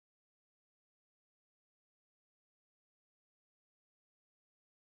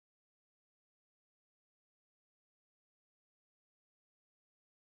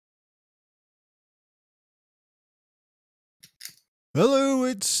Hello,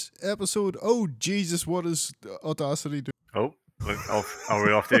 it's episode. Oh Jesus, what is Audacity doing? Oh, look, are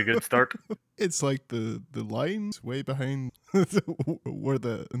we off to a good start? It's like the lines way behind where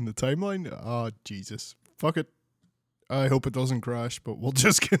in the timeline. Ah, Jesus, fuck it. I hope it doesn't crash, but we'll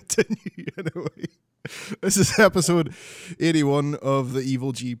just continue anyway. This is episode 81 of the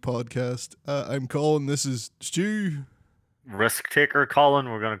Evil G podcast. I'm Colin. This is Stu. Risk taker, Colin.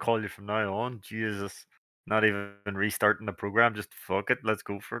 We're gonna call you from now on. Jesus, not even restarting the program. Just fuck it. Let's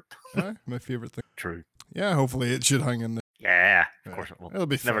go for it. My favorite thing. True. Yeah, hopefully it should hang in there. Yeah, of course it will. It'll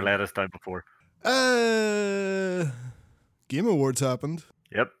be It's never fine. let us down before. Game Awards happened.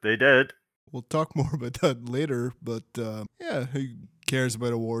 Yep, they did. We'll talk more about that later, but yeah, who cares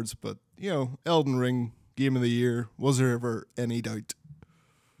about awards? But, Elden Ring, Game of the Year, was there ever any doubt?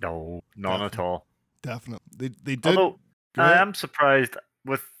 No, none at all. Definitely. They did. Although, I am surprised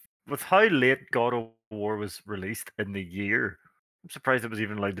with how late God of War was released in the year. I'm surprised it was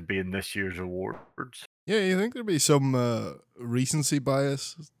even allowed to be in this year's awards. Yeah, you think there'd be some recency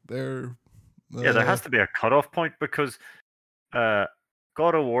bias there? Yeah, there has to be a cutoff point because God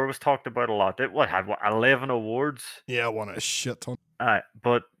of War was talked about a lot. It had 11 awards. Yeah, I won a shit ton.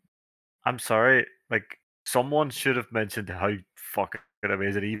 But I'm sorry, like someone should have mentioned how fucking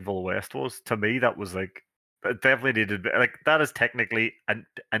amazing Evil West was. To me, that was like it definitely needed. Like that is technically an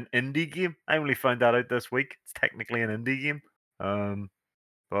indie game. I only found that out this week. It's technically an indie game.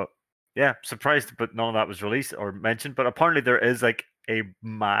 But yeah, surprised, but none of that was released or mentioned. But apparently there is like a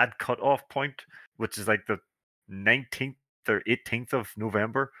mad cutoff point, which is like the 19th or 18th of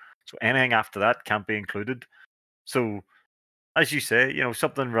November. So anything after that can't be included. So as you say,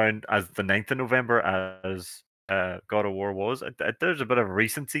 something around as the 9th of November as God of War was, there's a bit of a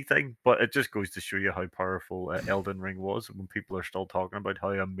recency thing, but it just goes to show you how powerful Elden Ring was when people are still talking about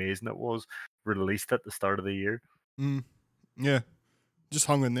how amazing it was released at the start of the year. Yeah, just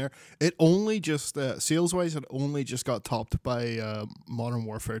hung in there. It only just, sales-wise, it only just got topped by Modern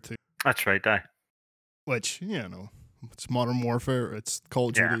Warfare 2. That's right, Which, it's Modern Warfare, it's Call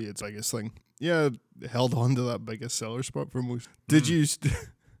of Duty, it's the biggest thing. Yeah, held on to that biggest seller spot for most. Did you?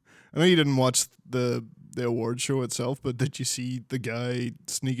 I know you didn't watch the award show itself, but did you see the guy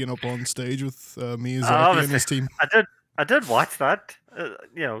sneaking up on stage with Miyazaki and his team? I did watch that.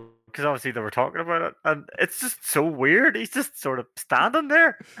 Because obviously they were talking about it, and it's just so weird. He's just sort of standing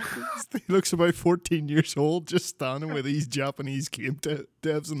there. He looks about 14 years old, just standing with these Japanese game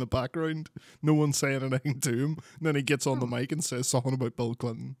devs in the background. No one saying anything to him. And then he gets on the mic and says something about Bill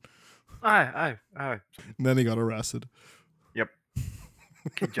Clinton. Aye. And then he got arrested. Yep.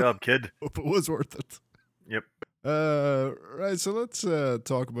 Good job, kid. Hope it was worth it. Yep. Right, so let's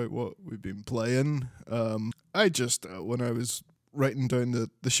talk about what we've been playing. I just, when I was writing down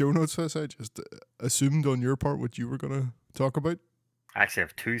the show notes for this, I just assumed on your part what you were going to talk about. I actually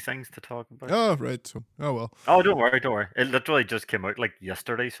have two things to talk about. Oh, right. So, well. Oh, don't worry. It literally just came out like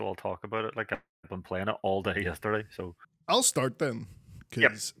yesterday, so I'll talk about it. Like I've been playing it all day yesterday, so I'll start then,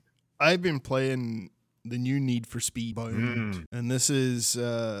 because I've been playing the new Need for Speed Bound, and this is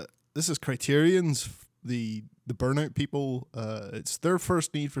Criterion's the Burnout people. It's their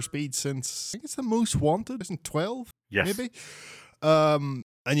first Need for Speed since I think it's the Most Wanted, isn't 12? Yes. Maybe. And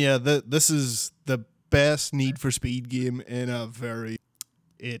yeah, this is the best Need for Speed game in a very.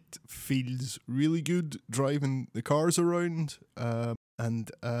 It feels really good driving the cars around,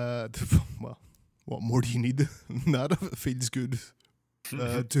 and well, what more do you need than that? If it feels good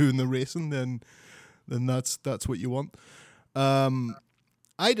doing the racing, then that's what you want.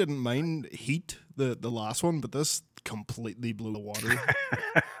 I didn't mind Heat, the last one, but this completely blew the water.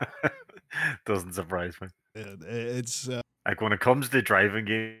 Doesn't surprise me. It's like when it comes to driving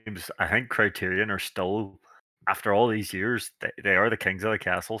games, I think Criterion are still, after all these years, they are the kings of the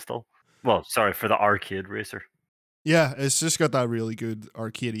castle still. Well, sorry, for the arcade racer. Yeah, it's just got that really good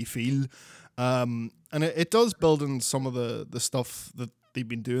arcadey feel. And it does build in some of the stuff that they've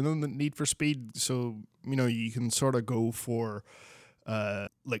been doing in the Need for Speed. So, you can sort of go for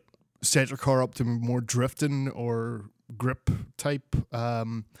like set your car up to more drifting or grip type.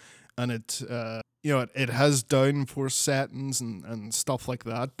 And it it has downforce settings and stuff like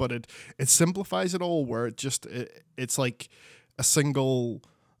that, but it simplifies it all where it's like a single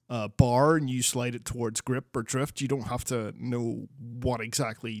bar and you slide it towards grip or drift. You don't have to know what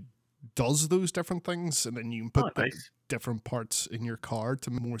exactly does those different things, and then you can put different parts in your car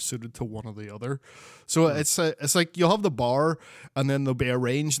to be more suited to one or the other. So it's like you'll have the bar, and then there'll be a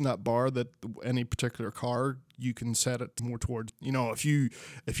range in that bar that any particular car you can set it more towards. If you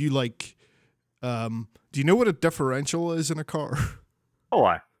like, do you know what a differential is in a car?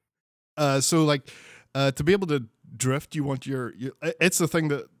 Oh, so like to be able to drift, you want your it's the thing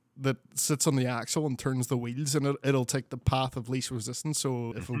that sits on the axle and turns the wheels, and it'll take the path of least resistance.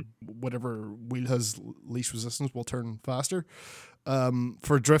 So if whatever wheel has least resistance will turn faster.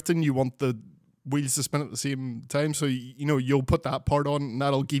 For drifting, you want the wheels to spin at the same time. So you'll put that part on, and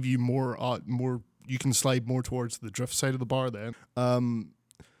that'll give you more. You can slide more towards the drift side of the bar then.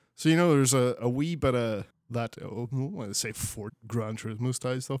 So there's a wee bit of that. I don't want to say Ford Gran Turismo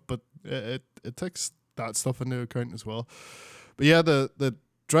style stuff, but it takes that stuff into account as well. But yeah, the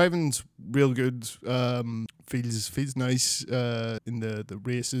driving's real good. Feels nice in the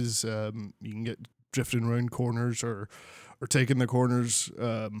races. You can get drifting around corners or taking the corners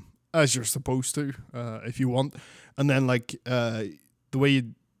as you're supposed to if you want. And then the way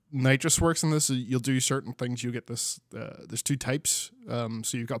nitrous works in this is you'll do certain things. You get this. There's two types.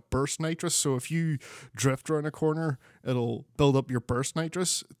 So you've got burst nitrous. So if you drift around a corner, it'll build up your burst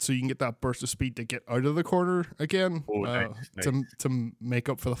nitrous, so you can get that burst of speed to get out of the corner again. Nice. To make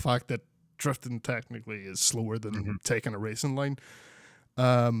up for the fact that drifting technically is slower than taking a racing line.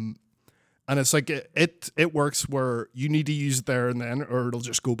 And it's like it works where you need to use it there and then, or it'll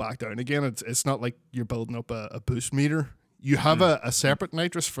just go back down again. It's not like you're building up a boost meter. You have a separate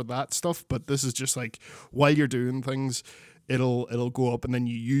nitrous for that stuff, but this is just like while you're doing things, it'll go up and then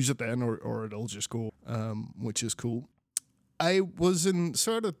you use it then, or it'll just go, which is cool. I was in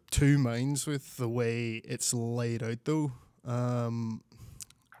sort of two minds with the way it's laid out though,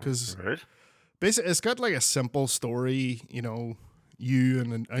 because basically it's got like a simple story. You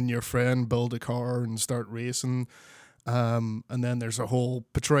and your friend build a car and start racing, and then there's a whole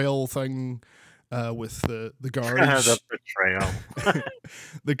betrayal thing. With the garage. The betrayal.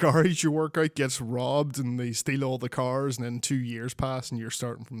 The garage you work out gets robbed and they steal all the cars, and then 2 years pass and you're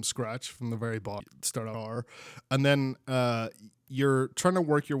starting from scratch from the very bottom. Start a car. And then you're trying to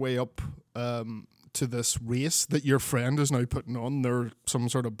work your way up to this race that your friend is now putting on. They're some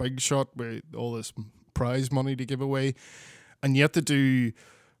sort of big shot with all this prize money to give away. And you have to do,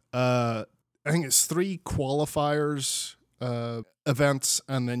 I think it's 3 qualifiers events,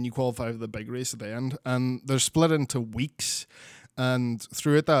 and then you qualify for the big race at the end, and they're split into weeks, and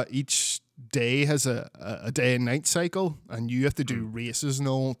throughout that each day has a day and night cycle, and you have to do races and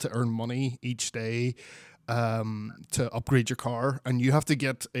all to earn money each day to upgrade your car, and you have to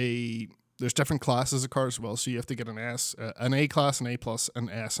get there's different classes of cars as well, so you have to get an S, an A class, an A plus, an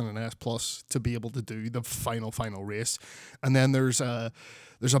S, and an S plus to be able to do the final race. And then there's a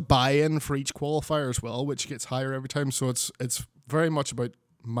buy-in for each qualifier as well, which gets higher every time. So it's very much about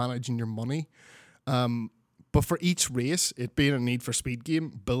managing your money. But for each race, it being a Need for Speed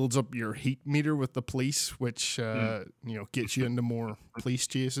game, builds up your heat meter with the police, which gets you into more police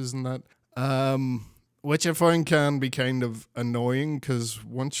chases and that. Which I find can be kind of annoying, because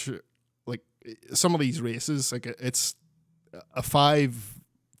once you some of these races, like it's a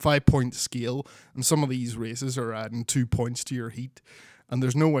 5-point scale, and some of these races are adding 2 points to your heat, and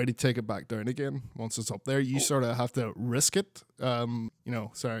there's no way to take it back down again once it's up there. You sort of have to risk it. You're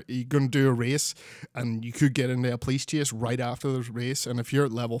going to do a race, and you could get into a police chase right after the race, and if you're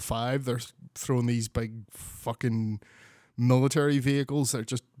at level 5, they're throwing these big fucking military vehicles that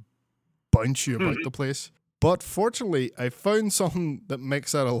just bounce you about the place. But fortunately, I found something that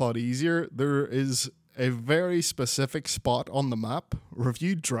makes that a lot easier. There is a very specific spot on the map where if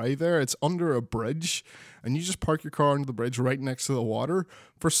you drive there, it's under a bridge, and you just park your car under the bridge right next to the water.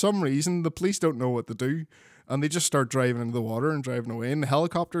 For some reason, the police don't know what to do, and they just start driving into the water and driving away. And the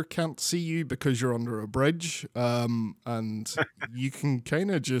helicopter can't see you because you're under a bridge, and you can kind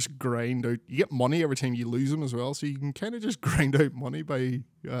of just grind out. You get money every time you lose them as well, so you can kind of just grind out money by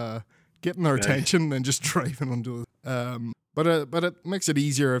getting their attention and just driving under the but it makes it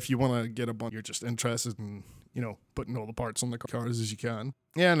easier if you want to get a bunch. You're just interested in putting all the parts on the cars as you can.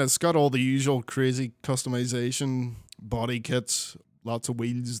 Yeah, and it's got all the usual crazy customization, body kits, lots of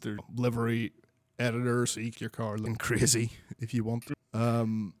wheels, there's livery editor, so you get your car looking crazy if you want to.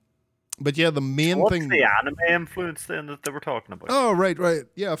 But yeah, the main thing. What's the anime influence then that they were talking about? Oh, right.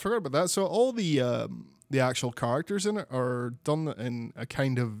 Yeah, I forgot about that. So all the actual characters in it are done in a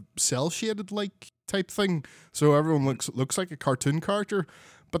kind of cell shaded like type thing. So everyone looks like a cartoon character,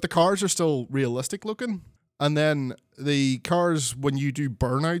 but the cars are still realistic looking. And then the cars, when you do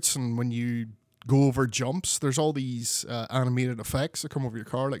burnouts and when you go over jumps, there's all these animated effects that come over your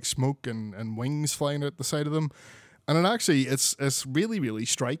car, like smoke and wings flying out the side of them. And it actually, it's really, really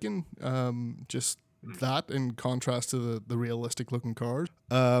striking. Just that in contrast to the realistic looking cars.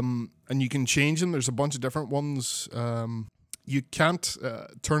 And you can change them. There's a bunch of different ones. You can't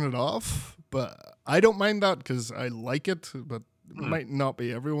turn it off, but I don't mind that because I like it. But might not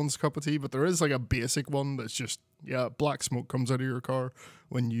be everyone's cup of tea, but there is like a basic one that's just, yeah, black smoke comes out of your car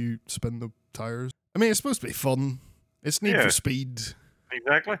when you spin the tires. I mean, it's supposed to be fun. It's Need for Yeah. Speed.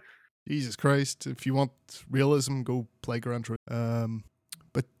 Exactly. Jesus Christ. If you want realism, go play Gran Turismo.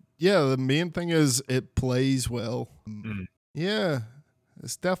 But yeah, the main thing is it plays well. Yeah,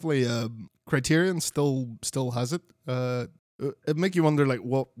 it's definitely Criterion still has it. It make you wonder like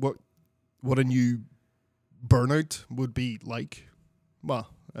what a new Burnout would be like. Well,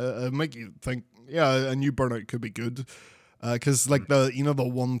 it make you think. Yeah, a new Burnout could be good. Because like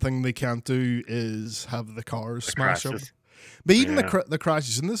the one thing they can't do is have the cars smash up. But even the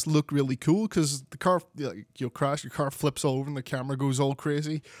crashes in this look really cool because the car, you'll crash, your car flips over and the camera goes all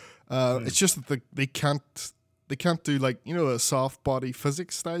crazy. It's just that they can't do like a soft body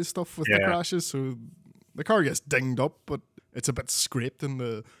physics style stuff with the crashes, so the car gets dinged up, but it's a bit scraped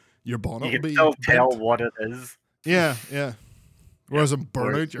in your bonnet. You can still tell what it is. Yeah. Whereas in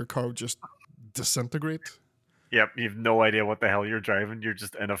Burnout, your car would just disintegrate. Yep, you've no idea what the hell you're driving. You're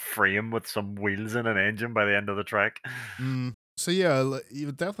just in a frame with some wheels and an engine by the end of the track. So yeah, you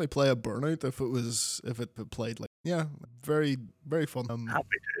would definitely play a Burnout if it played like very very fun. Happy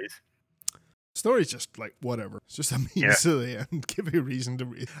days. Story's just like whatever. It's just a means to the end. Give you a reason to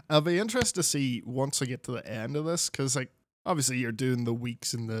read. I'll be interested to see once I get to the end of this because like obviously you're doing the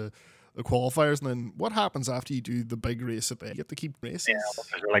weeks and the qualifiers, and then what happens after you do the big race at the end? You get to keep races. Yeah,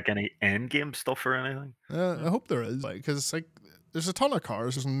 is there like any end game stuff or anything? I hope there is, because like there's a ton of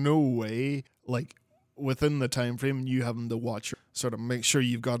cars. There's no way like within the time frame you having to watch sort of make sure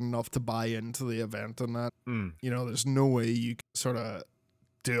you've got enough to buy into the event and that. There's no way you can sort of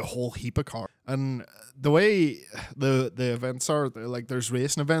do a whole heap of cars. And the way the events are, like there's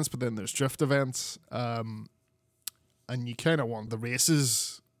racing events, but then there's drift events. And you kind of want the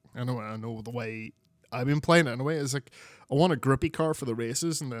races. I know the way I've been playing it anyway is like I want a grippy car for the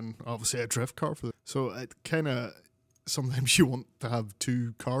races and then obviously a drift car so it kind of sometimes you want to have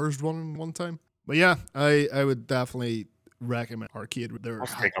two cars running one time. But yeah, I would definitely recommend Arcade.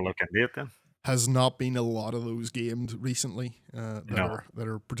 Let's take a look at it then. Has not been a lot of those games recently that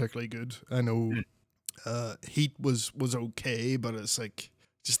are particularly good. I know Heat was okay, but it's like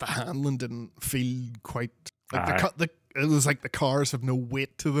just the handling didn't feel quite like it was like the cars have no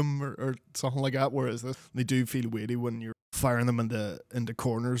weight to them or something like that. Whereas they do feel weighty when you're firing them into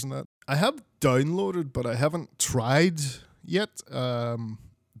corners and that. I have downloaded, but I haven't tried yet. High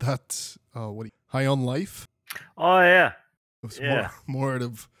on Life. Oh yeah, it's more out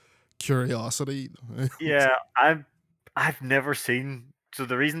of curiosity. Yeah, I've never seen. So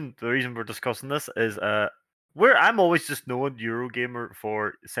the reason we're discussing this is I'm always just knowing Eurogamer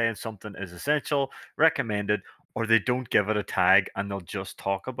for saying something is essential, recommended, or they don't give it a tag and they'll just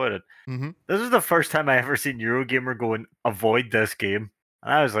talk about it. This is the first time I ever seen Eurogamer going avoid this game,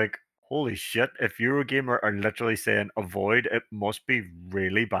 and I was like, holy shit! If Eurogamer are literally saying avoid, it must be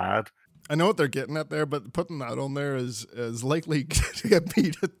really bad. I know what they're getting at there, but putting that on there is likely to get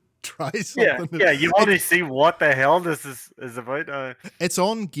me to try something. Yeah, you want to see what the hell this is about. It's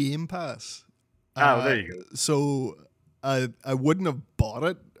on Game Pass. There you go. So I wouldn't have bought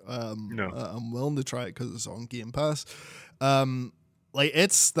it. No. I'm willing to try it because it's on Game Pass. Like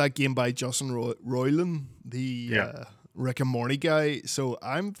it's that game by Justin Roiland, the Rick and Morty guy. So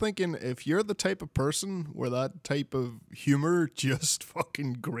I'm thinking if you're the type of person where that type of humor just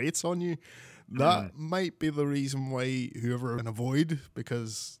fucking grates on you, that might be the reason why whoever can avoid.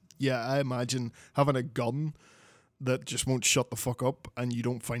 Because I imagine having a gun that just won't shut the fuck up and you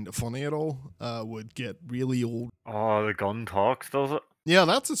don't find it funny at all would get really old. Oh, the gun talks, does it? Yeah,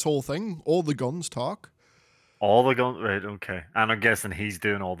 that's its whole thing. All the guns talk. All the guns, right? Okay, and I'm guessing he's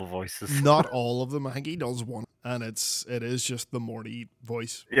doing all the voices. Not all of them. I think he does one, and it is just the Morty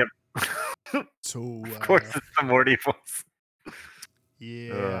voice. Yep. So of course, it's the Morty voice.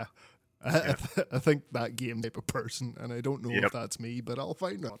 Yeah. I think that game type of person, and I don't know if that's me, but I'll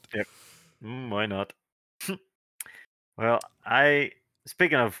find out. Yep. Why not? Well,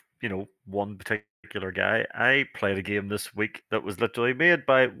 speaking of one particular guy, I played a game this week that was literally made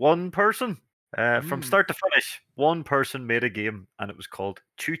by one person. From start to finish, one person made a game, and it was called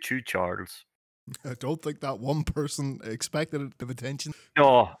Choo Choo Charles. I don't think that one person expected it to have attention.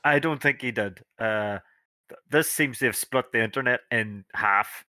 No, I don't think he did. This seems to have split the internet in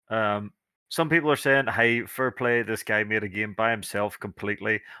half. Some people are saying, hey, fair play, this guy made a game by himself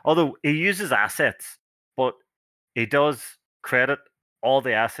completely. Although he uses assets, but he does credit all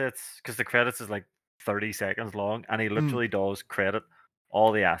the assets, because the credits is like 30 seconds long, and he literally does credit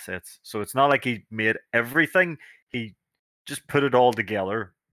all the assets. So it's not like he made everything. He just put it all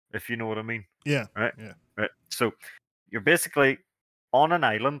together, if you know what I mean. Yeah. Right? Yeah. Right. So you're basically on an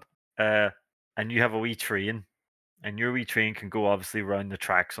island, and you have a wee train, and your wee train can go obviously around the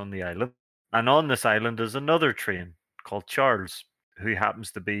tracks on the island. And on this island is another train called Charles, who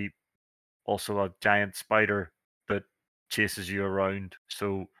happens to be also a giant spider that chases you around.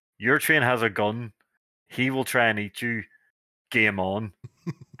 So your train has a gun. He will try and eat you. Game on.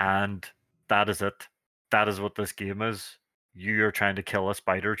 And that is it. That is what this game is. You are trying to kill a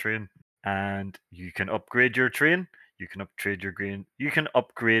spider train, and you can upgrade your train. You can upgrade your grain. You can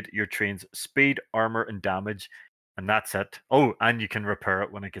upgrade your train's speed, armor, and damage, and that's it. Oh, and you can repair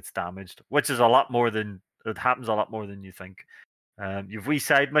it when it gets damaged, which is a lot more than it happens. A lot more than you think. You've wee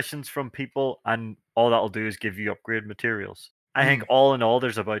side missions from people, and all that'll do is give you upgrade materials. I think all in all,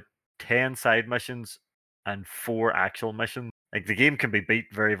 there's about 10 side missions and 4 actual missions. Like the game can be beat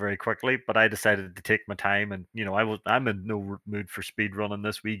very, very quickly, but I decided to take my time, and I'm in no mood for speed running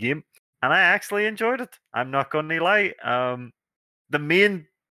this wee game, and I actually enjoyed it. I'm not going to lie. The main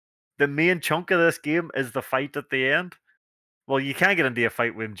the main chunk of this game is the fight at the end. Well, you can get into a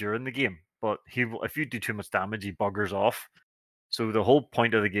fight with him during the game, but if you do too much damage, he buggers off. So the whole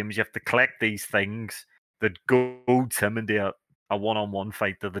point of the game is you have to collect these things that goads him into a one-on-one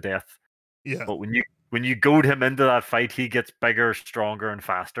fight to the death. Yeah. But when you goad him into that fight, he gets bigger, stronger, and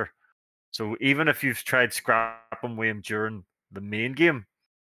faster. So even if you've tried scrapping with him during the main game,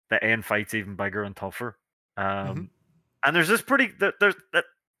 the end fight's even bigger and tougher. And there's this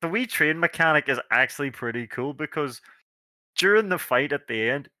the wee train mechanic is actually pretty cool because during the fight at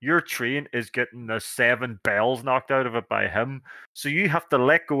the end, your train is getting the 7 bells knocked out of it by him. So you have to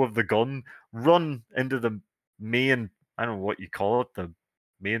let go of the gun, run into the main, I don't know what you call it, the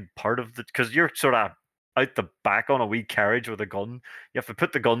main part of the, because you're sort of out the back on a wee carriage with a gun. You have to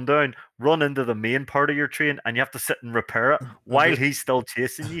put the gun down, run into the main part of your train, and you have to sit and repair it while he's still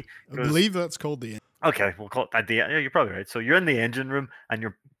chasing you. I believe that's called the end. Okay, we'll call it that. Yeah, you're probably right. So you're in the engine room and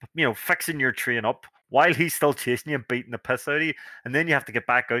you're fixing your train up while he's still chasing you and beating the piss out of you, and then you have to get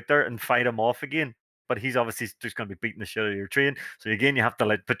back out there and fight him off again. But he's obviously just going to be beating the shit out of your train. So again, you have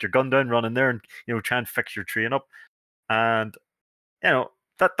to put your gun down, run in there, and try and fix your train up. And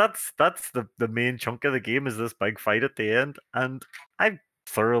that's the main chunk of the game is this big fight at the end, and I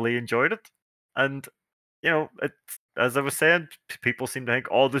thoroughly enjoyed it. And it, as I was saying, people seem to think,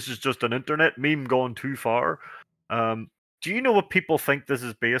 oh, this is just an internet meme going too far. Do you know what people think this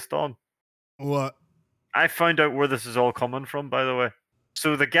is based on? What? I found out where this is all coming from, by the way.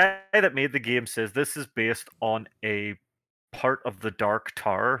 So the guy that made the game says this is based on a part of the Dark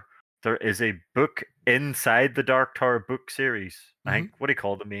Tower. There is a book inside the Dark Tower book series. I think, what do you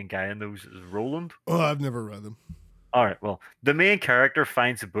call the main guy in those? Is Roland? Oh, I've never read them. All right, well, the main character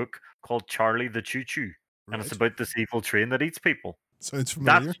finds a book called Charlie the Choo Choo. And it's about this evil train that eats people. Sounds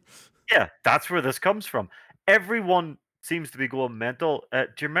familiar. That's where this comes from. Everyone seems to be going mental. Do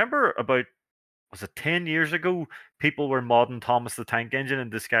you remember was it 10 years ago, people were modding Thomas the Tank Engine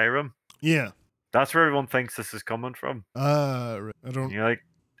into Skyrim? Yeah. That's where everyone thinks this is coming from. Right. I don't. You're like,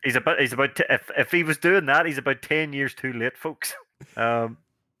 if he was doing that, he's about 10 years too late, folks.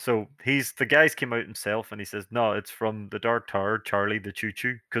 So the guys came out himself and he says, no, it's from the Dark Tower, Charlie the Choo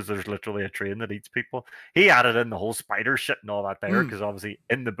Choo, because there's literally a train that eats people. He added in the whole spider shit and all that there, because obviously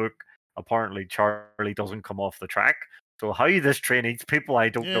in the book, apparently Charlie doesn't come off the track. So how this train eats people, I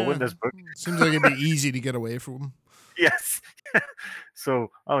don't know in this book. Seems like it'd be easy to get away from him. Yes. So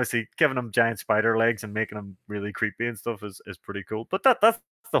obviously giving him giant spider legs and making him really creepy and stuff is pretty cool. But that's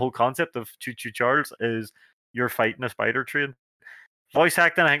the whole concept of Choo Choo Charles is you're fighting a spider train. Voice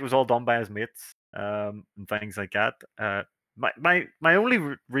acting, I think, was all done by his mates and things like that. My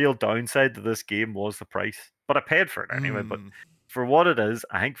only real downside to this game was the price, but I paid for it anyway. But for what it is,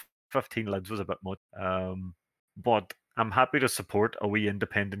 I think 15 lids was a bit much. But I'm happy to support a wee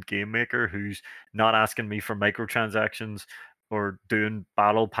independent game maker who's not asking me for microtransactions or doing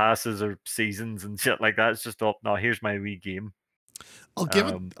battle passes or seasons and shit like that. It's just, oh, no, here's my wee game. I'll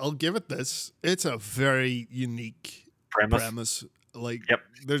give it this. It's a very unique premise. Like,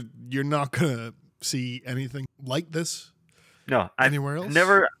 you're not gonna see anything like this. No, anywhere else.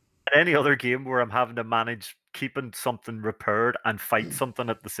 Never any other game where I'm having to manage keeping something repaired and fight something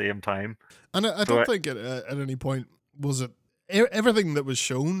at the same time. And I don't think at any point was it everything that was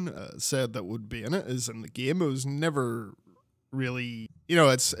shown said that would be in it is in the game. It was never really,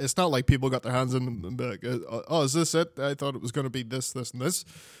 it's not like people got their hands in and be like, oh, is this it? I thought it was going to be this, this, and this.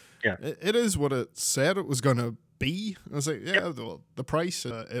 Yeah, it is what it said it was going to be. I was like, the price,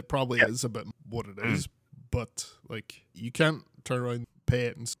 it probably is a bit what it is, but like you can't turn around and pay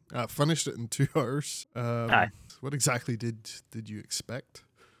it and finished it in 2 hours. What exactly did you expect?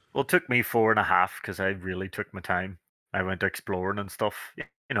 Well, it took me 4.5 because I really took my time. I went exploring and stuff.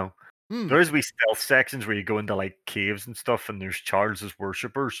 You know, Hmm. there is wee stealth sections where you go into like caves and stuff, and there's Charles's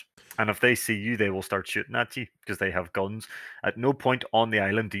worshippers, and if they see you, they will start shooting at you because they have guns. At no point on the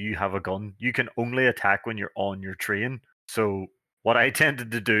island do you have a gun. You can only attack when you're on your train. So what I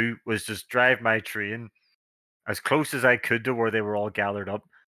tended to do was just drive my train as close as I could to where they were all gathered up,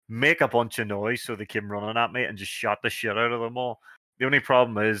 make a bunch of noise so they came running at me, and just shot the shit out of them all. The only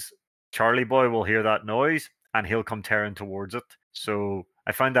problem is Charlie Boy will hear that noise and he'll come tearing towards it. So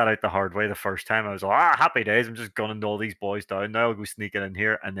I found that out the hard way the first time. I was like, happy days. I'm just gunning all these boys down. Now I'll go sneaking in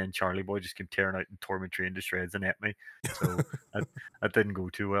here. And then Charlie Boy just came tearing out and tore my train to shreds and ate me. So that, that didn't go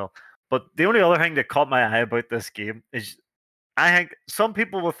too well. But the only other thing that caught my eye about this game is I think some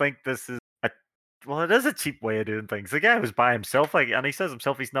people will think this is a well, it is a cheap way of doing things. The guy was by himself, like, and he says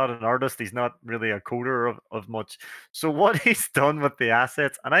himself he's not an artist, he's not really a coder of much. So what he's done with the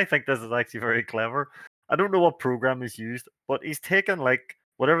assets, and I think this is actually very clever. I don't know what program he's used, but he's taken like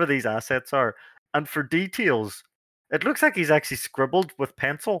whatever these assets are, and for details, it looks like he's actually scribbled with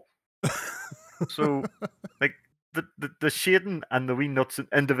pencil. So, like the shading and the wee nuts and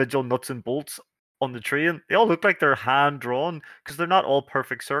individual nuts and bolts on the train, they all look like they're hand drawn because they're not all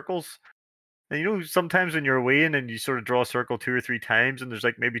perfect circles. And you know, sometimes when you're weighing and you sort of draw a circle 2 or 3 times, and there's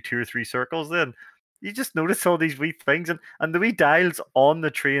like maybe 2 or 3 circles, then you just notice all these wee things, and the wee dials on the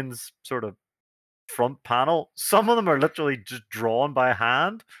train's sort of front panel. Some of them are literally just drawn by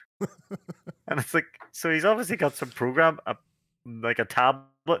hand, and it's like so he's obviously got some program, like a tablet,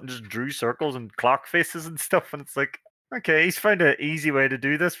 and just drew circles and clock faces and stuff. And it's like, okay, he's found an easy way to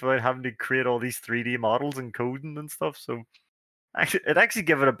do this without having to create all these 3D models and coding and stuff. So it actually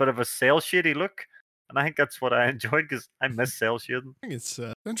gave it a bit of a cell shady look, and I think that's what I enjoyed because I miss cell shading. I think it's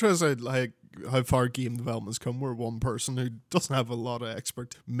interesting like how far game development's come where one person who doesn't have a lot of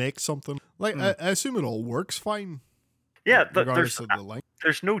expert makes something. Like I assume it all works fine. Yeah, Regardless of the length.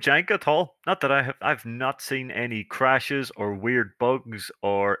 there's no jank at all. Not that I've not seen any crashes or weird bugs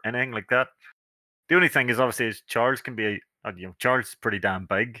or anything like that. The only thing is obviously is Charles can be Charles is pretty damn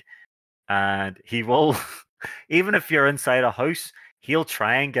big, and he will even if you're inside a house, he'll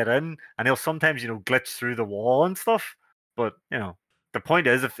try and get in, and he'll sometimes glitch through the wall and stuff. But the point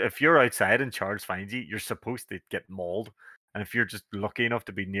is, if you're outside and Charles finds you, you're supposed to get mauled. And if you're just lucky enough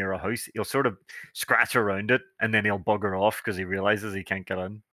to be near a house, he'll sort of scratch around it, and then he'll bugger off because he realizes he can't get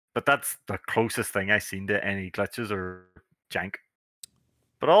in. But that's the closest thing I've seen to any glitches or jank.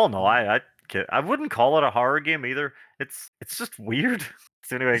 But all in all, I wouldn't call it a horror game either. It's just weird. It's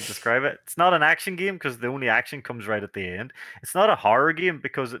the only way I can describe it. It's not an action game because the only action comes right at the end. It's not a horror game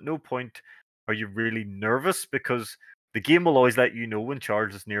because at no point are you really nervous because the game will always let you know when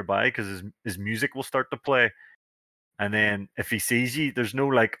Charles is nearby because his music will start to play. And then if he sees you, there's no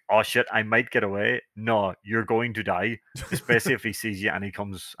like, oh shit, I might get away. No, you're going to die. Especially if he sees you and he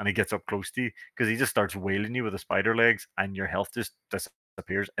comes and he gets up close to you because he just starts wailing you with the spider legs and your health just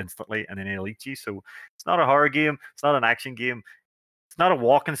disappears instantly and then he'll eat you. So it's not a horror game. It's not an action game. It's not a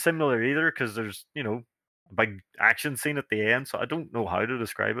walking simulator either because there's a big action scene at the end. So I don't know how to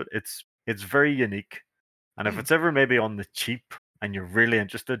describe it. It's very unique. And if it's ever maybe on the cheap and you're really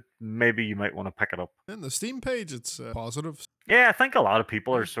interested, maybe you might want to pick it up. In the Steam page, it's positive. Yeah, I think a lot of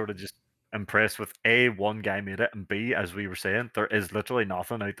people are sort of just impressed with A, one guy made it, and B, as we were saying, there is literally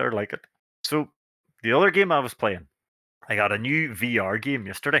nothing out there like it. So the other game I was playing, I got a new VR game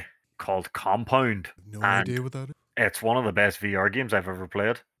yesterday called Compound. No and idea what that is. It's one of the best VR games I've ever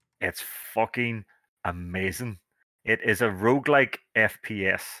played. It's fucking amazing. It is a roguelike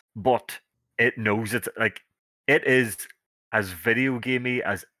FPS, but it knows it's like it is as video gamey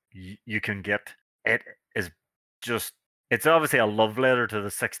as you can get. It is just it's obviously a love letter to the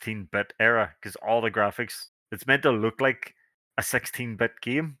 16-bit era because all the graphics it's meant to look like a 16-bit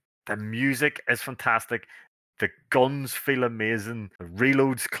game. The music is fantastic. The guns feel amazing. The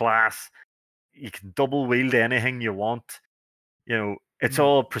reloads class. You can double wield anything you want. It's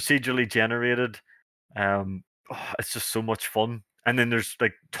all procedurally generated. It's just so much fun. And then there's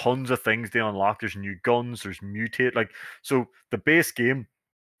like tons of things they unlock. There's new guns. There's mutate. So the base game,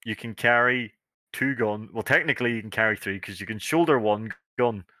 you can carry 2 guns. Well, technically you can carry 3 because you can shoulder 1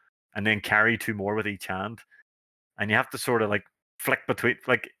 gun and then carry 2 more with each hand. And you have to sort of like flick between.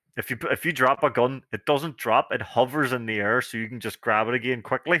 Like if you drop a gun, it doesn't drop. It hovers in the air, so you can just grab it again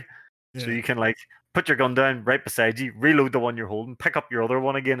quickly. Yeah. So you can like put your gun down right beside you, reload the one you're holding, pick up your other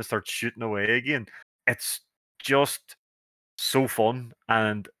one again, and start shooting away again. It's just so fun,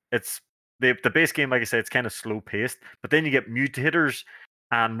 and it's the base game. Like I said, it's kind of slow paced, but then you get mutators,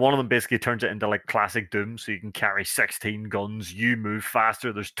 and one of them basically turns it into like classic Doom. So you can carry 16 guns, you move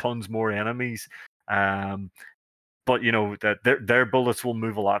faster. There's tons more enemies. but that their bullets will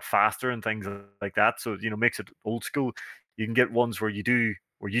move a lot faster and things like that. So makes it old school. You can get ones where you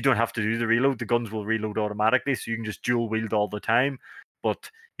don't have to do the reload. The guns will reload automatically, so you can just dual wield all the time.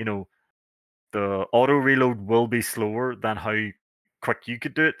 But the auto reload will be slower than how quick you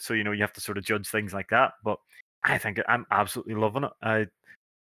could do it. So you have to sort of judge things like that. But I think I'm absolutely loving it. I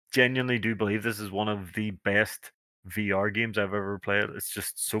genuinely do believe this is one of the best VR games I've ever played. It's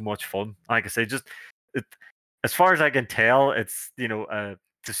just so much fun. Like I say, just it, as far as I can tell, it's a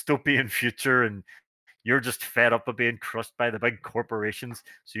dystopian future, and you're just fed up of being crushed by the big corporations.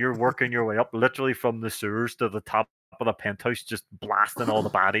 So you're working your way up, literally from the sewers to the top of the penthouse, just blasting all the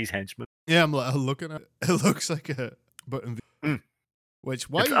baddies, henchmen. Yeah, I'm looking at it. It looks like a but in Mm. which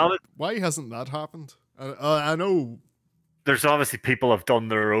It's why hasn't that happened? I know. There's obviously people have done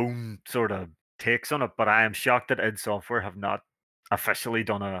their own sort of takes on it, but I am shocked that id Software have not officially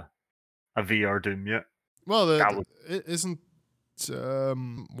done a VR Doom yet. Well, That would. it isn't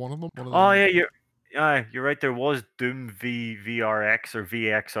one of them. Oh yeah, you're right. There was Doom VRX or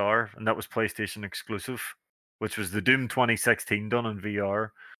VXR, and that was PlayStation exclusive, which was the Doom 2016 done in VR,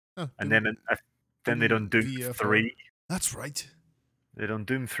 and Doom, then they done Doom VFR. 3. That's right. They done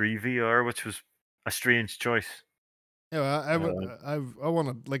Doom 3 VR, which was a strange choice. Yeah, I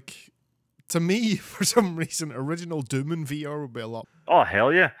want to to me for some reason original Doom in VR would be a lot. Oh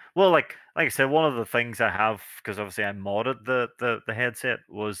hell yeah! Well, like I said, one of the things I have, because obviously I modded the headset,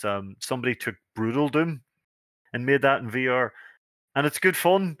 was somebody took Brutal Doom and made that in VR, and it's good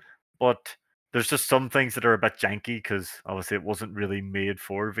fun, but there's just some things that are a bit janky because obviously it wasn't really made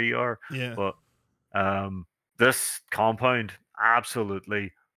for VR. Yeah. But this Compound,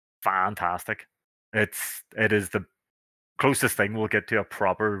 absolutely fantastic. It is the closest thing we'll get to a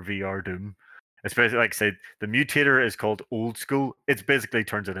proper VR Doom. Especially, like I said, the mutator is called old school. It basically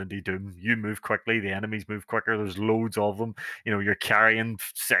turns it into Doom. You move quickly, the enemies move quicker. There's loads of them. You're carrying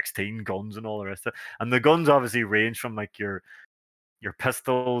 16 guns and all the rest of it. And the guns obviously range from like your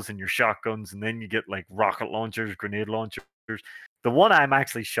pistols and your shotguns, and then you get like rocket launchers, grenade launchers. The one I'm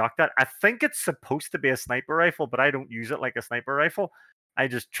actually shocked at, I think it's supposed to be a sniper rifle, but I don't use it like a sniper rifle. I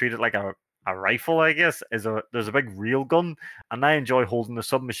just treat it like a rifle, I guess. There's a big real gun, and I enjoy holding a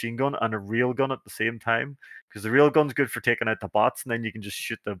submachine gun and a real gun at the same time, because the real gun's good for taking out the bots, and then you can just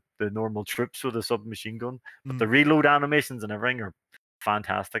shoot the normal troops with a submachine gun. But the reload animations and everything are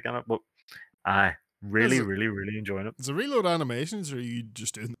fantastic in it. But I really, really, really enjoying it. Is it reload animations, or are you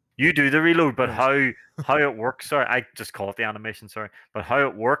just doing? You do the reload, but Right. how it works? Sorry, I just call it the animation. Sorry, but how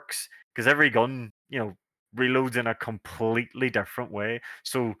it works, because every gun reloads in a completely different way.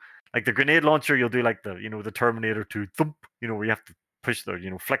 So like the grenade launcher, you'll do like the Terminator 2 thump, where you have to push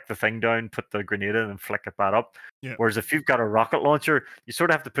flick the thing down, put the grenade in, and flick it back up. Yeah. Whereas if you've got a rocket launcher, you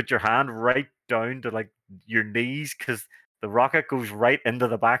sort of have to put your hand right down to like your knees, because the rocket goes right into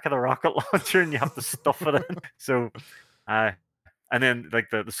the back of the rocket launcher, and you have to stuff it in. So, and then like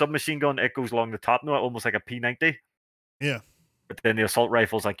the submachine gun, it goes along the top now, almost like a P90. Yeah. But then the assault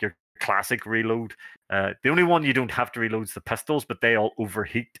rifle's like your classic reload. The only one you don't have to reload is the pistols, but they all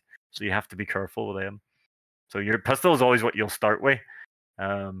overheat, so you have to be careful with them. So your pistol is always what you'll start with.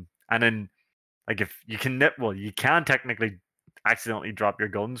 And then like if you can you can technically accidentally drop your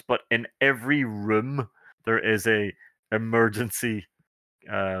guns, but in every room there is a emergency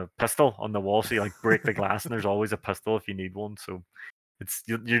pistol on the wall, so you like break the glass and there's always a pistol if you need one. So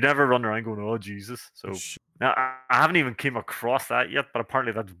you never run around going, oh Jesus. So now I haven't even came across that yet, but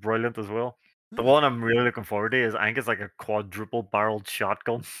apparently that's brilliant as well. The one I'm really looking forward to is, I think it's like a quadruple barreled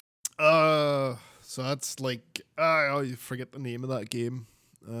shotgun. So that's like I forget the name of that game.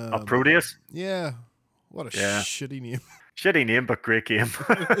 A Proteus? Yeah. What a shitty name. Shitty name, but great game.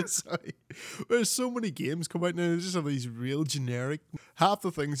 Sorry. There's so many games come out now. They just have these real generic. Half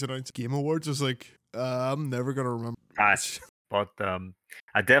the things announced Game Awards is like, I'm never gonna remember. But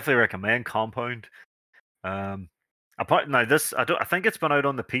I definitely recommend Compound. Apart now, I think it's been out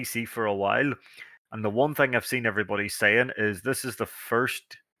on the PC for a while, and the one thing I've seen everybody saying is this is the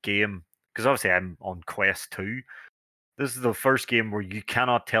first game, because obviously I'm on Quest 2. This is the first game where you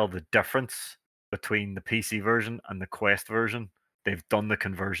cannot tell the difference between the PC version and the Quest version. They've done the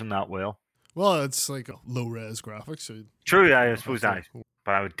conversion that well. Well, it's like low res graphics. So true, I suppose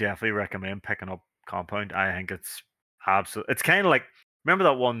but I would definitely recommend picking up Compound. I think it's absolutely. It's kind of like, remember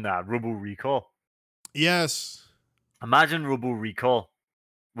that one, Robo Recall? Yes. Imagine Robo Recall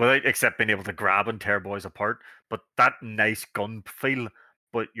without except being able to grab and tear boys apart, but that nice gun feel,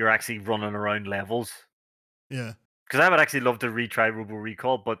 but you're actually running around levels. Yeah. Because I would actually love to retry Robo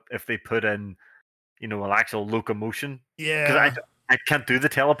Recall, but if they put in, an actual locomotion. Yeah. Because I can't do the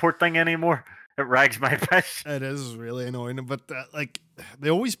teleport thing anymore. It rags my fish. It is really annoying, but like they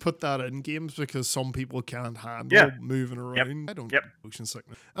always put that in games because some people can't handle Yeah. moving Yep. around. I don't Yep. motion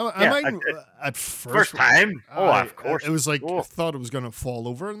sickness. I Yeah. mean, at First first, time. Oh, of course. it was like I Oh. thought it was gonna fall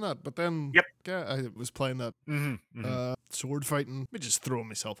over in that, but then Yep. yeah, I was playing that sword fighting. I just throwing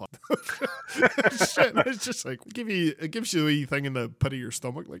myself up. Shit, it's just like it gives you a wee thing in the pit of your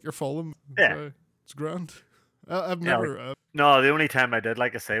stomach, like you're falling. Yeah. So, it's grand. I've Yeah, never. No, the only time I did,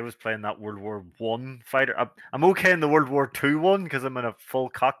 like I say, was playing that World War One fighter. I'm okay in the World War Two one because I'm in a full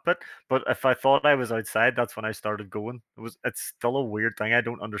cockpit. But if I thought I was outside, that's when I started going. It's still a weird thing. I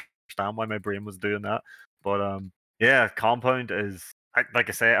don't understand why my brain was doing that. But yeah, Compound is like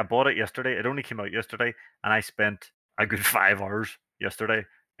I say, I bought it yesterday. It only came out yesterday, and I spent a good 5 hours yesterday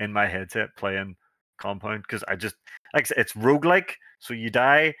in my headset playing Compound because I just like I say, it's roguelike. So you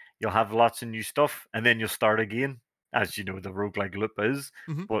die, you'll have lots of new stuff, and then you'll start again, as you know the roguelike loop is.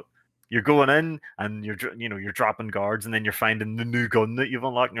 Mhm. But you're going in and you're dropping guards, and then you're finding the new gun that you've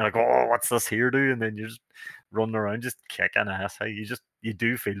unlocked, and you're like, oh, what's this here do? And then you're just running around just kicking ass. Hey, you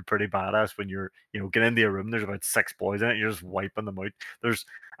do feel pretty badass when you're get into a room. There's about 6 boys in it. You're just wiping them out.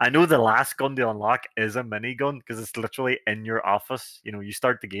 I know the last gun to unlock is a minigun because it's literally in your office. You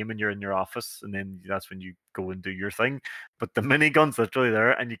start the game and you're in your office, and then that's when you go and do your thing. But the minigun's literally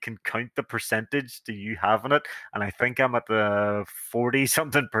there, and you can count the percentage to you having it. And I think I'm at the 40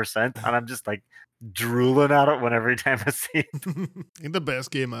 something percent, and I'm just like drooling at it when every time I see it. I think the best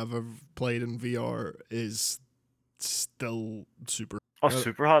game I've ever played in VR is still Super. Oh,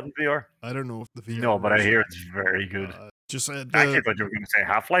 super hot in VR. I don't know if the VR. No, but I version- hear it's very good. Just I actually thought you were going to say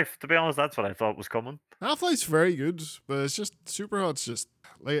Half-Life. To be honest, that's what I thought was coming. Half-Life's very good, but it's just Super Hot's just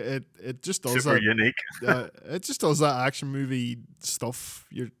like it just does Super that. unique. It just does that action movie stuff.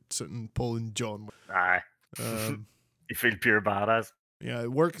 You're sitting pulling John. Aye. You feel pure badass. Yeah,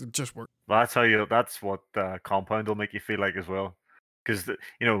 it just works. Well, that's what Compound will make you feel like as well, because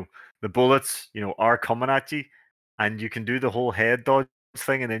the bullets are coming at you, and you can do the whole head dodge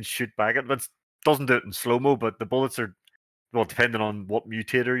thing and then shoot back at. It doesn't do it in slow mo, but the bullets are, well, depending on what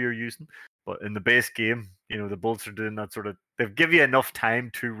mutator you're using. But in the base game, the bullets are doing that sort of. They give you enough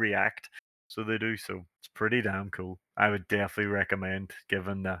time to react, so they do. So it's pretty damn cool. I would definitely recommend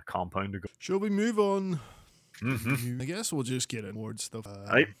giving Compound a go. Shall we move on? Mm-hmm. I guess we'll just get in stuff.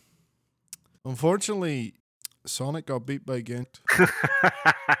 Right. Unfortunately, Sonic got beat by Gent.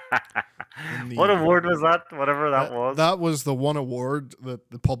 What award was that? Whatever that was. That was the one award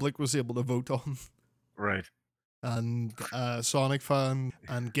that the public was able to vote on. Right. And Sonic fans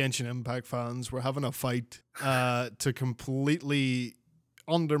and Genshin Impact fans were having a fight to completely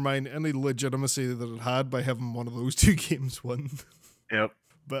undermine any legitimacy that it had by having one of those two games win. Yep.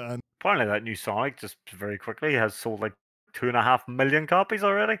 But apparently that new Sonic, just very quickly, has sold like 2.5 million copies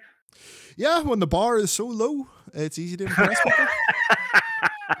already. Yeah, when the bar is so low, it's easy to impress people.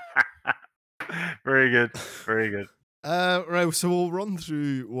 Very good. Very good. Right, so we'll run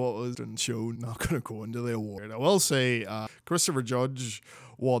through what was in the show. Not going to go into the award. I will say Christopher Judge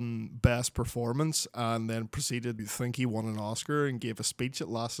won Best Performance and then proceeded to think he won an Oscar and gave a speech that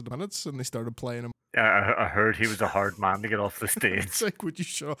lasted minutes, and they started playing him. I heard he was a hard man to get off the stage. It's like, would you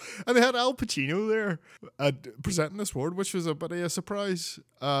show? And they had Al Pacino there presenting this award, which was a bit of a surprise.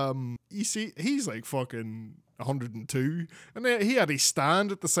 You see, he's like fucking 102, and then he had his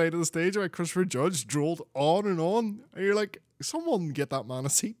stand at the side of the stage while Christopher Judge droned on, and you're like, someone get that man a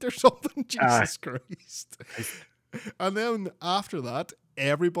seat or something. Jesus Christ. And then after that,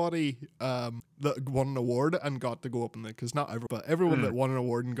 everybody that won an award and got to go up in the, because not everyone, but everyone that won an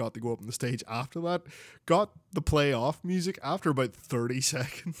award and got to go up on the stage after that got the play off music after about 30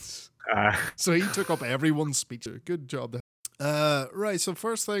 seconds. So he took up everyone's speech. Good job. Right, so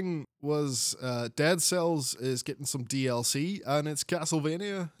first thing was Dead Cells is getting some DLC, and it's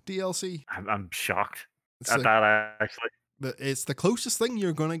Castlevania DLC. I'm shocked at that, actually. It's the closest thing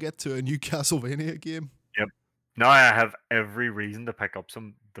you're going to get to a new Castlevania game. Yep. Now I have every reason to pick up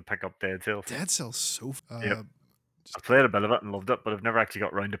Dead Cells. Dead Cells so yep. I played a bit of it and loved it, but I've never actually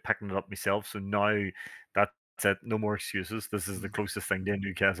got around to picking it up myself, so now that's it. No more excuses. This is the closest thing to a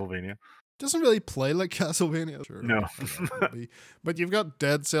new Castlevania. Doesn't really play like Castlevania. Sure, no. But you've got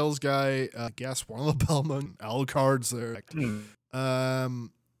Dead Cells guy, I guess one of the Belmont Alucards there. And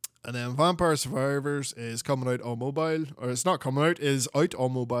then Vampire Survivors is coming out on mobile, or it's not coming out, is out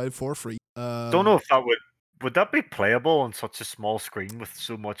on mobile for free. Don't know if that would that be playable on such a small screen with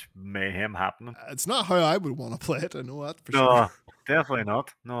so much mayhem happening? It's not how I would want to play it, I know that for sure. No, definitely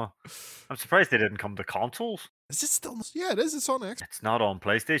not. No. I'm surprised they didn't come to consoles. Is it still? Yeah, it is. It's on X. It's not on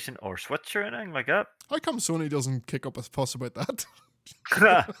PlayStation or Switch or anything like that. How come Sony doesn't kick up a fuss about that?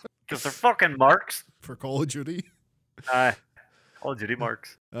 Because they're fucking marks. for Call of Duty. Call of Duty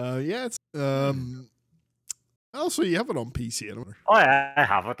marks. Yeah, it's also you have it on PC anyway. Oh yeah, I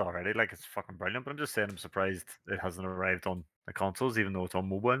have it already. Like it's fucking brilliant. But I'm just saying, I'm surprised it hasn't arrived on the consoles, even though it's on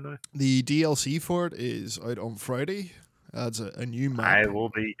mobile now. The DLC for it is out on Friday. Adds a new map. I will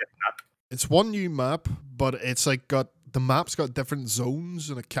be getting that. It's one new map, but it's like got the map's got different zones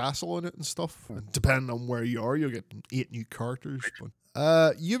and a castle in it and stuff. And depending on where you are, you'll get 8 new characters.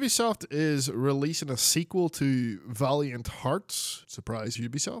 Ubisoft is releasing a sequel to Valiant Hearts. Surprise,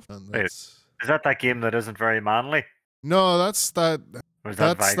 Ubisoft. And that's... Is that game that isn't very manly? No, that's that. Or is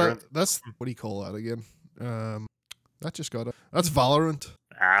that Vagrant? That's what do you call that again? That just got it. That's Valorant.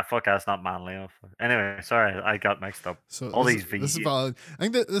 Fuck, that's not manly enough. Anyway, sorry, I got mixed up. So all this these is Valorant. I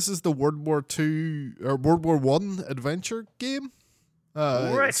think that this is the World War II or World War One adventure game.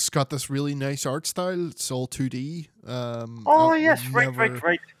 Right. It's got this really nice art style. It's all 2D. Yes,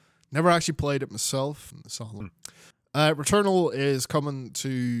 right. Never actually played it myself. Returnal is coming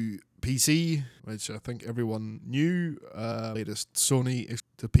to PC, which I think everyone knew. Latest Sony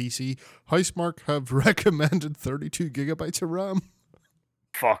to PC. Housemark have recommended 32 gigabytes of RAM.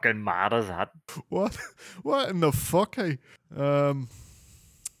 Fucking mad as that. What? What in the fuck? Hey?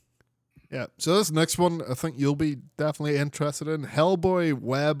 Yeah, so this next one I think you'll be definitely interested in. Hellboy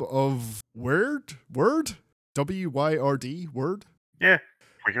Web of Wyrd? W-Y-R-D? Wyrd? Yeah,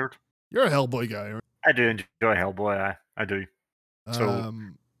 weird. You're a Hellboy guy, right? I do enjoy Hellboy, I do. So,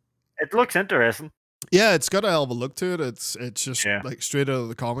 it looks interesting. Yeah, it's got a hell of a look to it. It's just like straight out of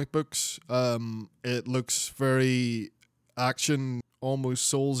the comic books. It looks very action,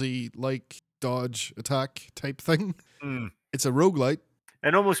 almost Soulsy, like dodge attack type thing. It's a roguelite.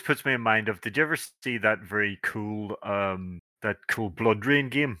 It almost puts me in mind of, did you ever see that very cool Blood Rain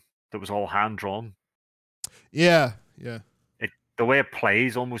game that was all hand drawn? Yeah. The way it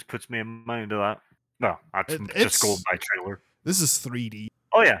plays almost puts me in mind of that. No, that's just going by trailer. This is 3D.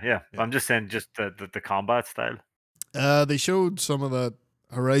 Oh yeah. I'm just saying, just the combat style. They showed some of that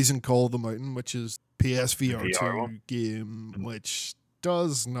Horizon Call of the Mountain, which is PSVR 2 game, which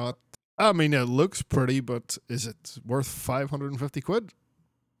does not. I mean, it looks pretty, but is it worth 550 quid?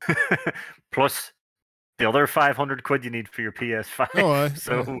 Plus the other 500 quid you need for your PS5. Oh,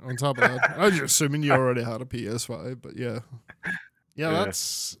 so on top of that, I was just assuming you already had a PS5, but yeah,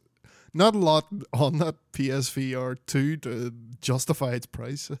 that's not a lot on that PSVR 2 to justify its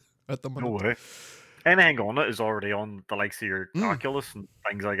price at the moment. No way. Anything on it is already on the likes of your Oculus and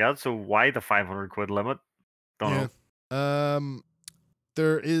things like that. So why the 500 quid limit? Don't know.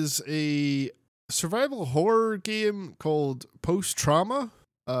 There is a survival horror game called Post Trauma,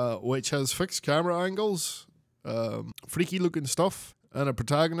 which has fixed camera angles, freaky looking stuff, and a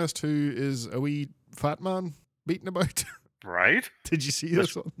protagonist who is a wee fat man beating about. Right? Did you see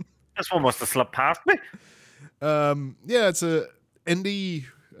this one? This one must have slipped past me. It's a indie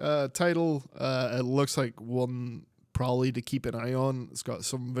title. It looks like one probably to keep an eye on. It's got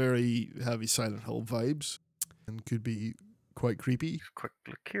some very heavy Silent Hill vibes and could be quite creepy. Quick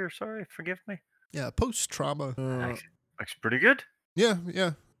look here. Sorry, forgive me. Yeah, Post Trauma. Looks pretty good. Yeah.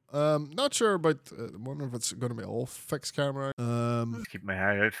 Not sure about. Wonder if it's going to be all fixed camera. Keep my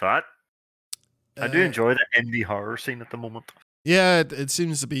eye out for that. I do enjoy the indie horror scene at the moment. Yeah, it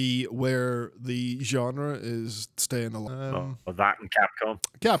seems to be where the genre is staying alive. That and Capcom.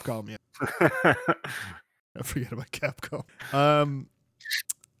 Capcom, yeah. I forget about Capcom.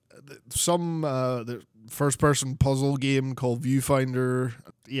 The first-person puzzle game called Viewfinder.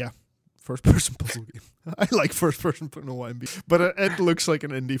 Yeah, first-person puzzle game. I like first-person, but no YMB. But it looks like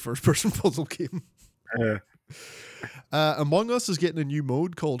an indie first-person puzzle game. Among Us is getting a new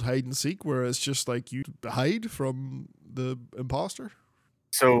mode called Hide and Seek, where it's just like you hide from the imposter.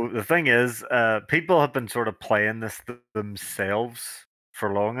 So the thing is, people have been sort of playing this themselves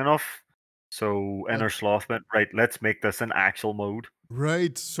for long enough. So Inner Sloth went, right, let's make this an actual mode.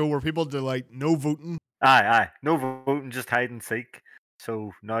 Right. So were people to like no voting? Aye. No voting, just hide and seek.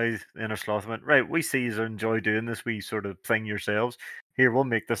 So now Inner Sloth went, right, we see you enjoy doing this wee sort of thing yourselves. Here, we'll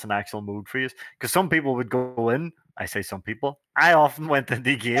make this an actual mode for you. Because some people would go in, I say some people, I often went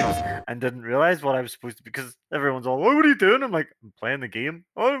into games and didn't realize what I was supposed to, because everyone's all, oh, what are you doing? I'm like, I'm playing the game.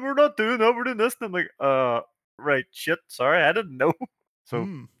 Oh, we're not doing that, we're doing this. And I'm like, right, shit, sorry, I didn't know. So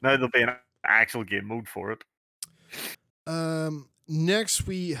now there'll be an actual game mode for it. Next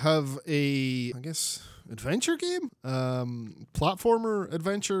we have a, I guess, adventure game, platformer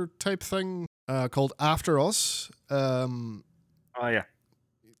adventure type thing called After Us. Oh yeah,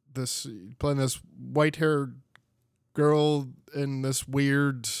 playing this white-haired girl in this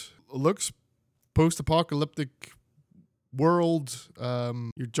weird, looks post-apocalyptic world.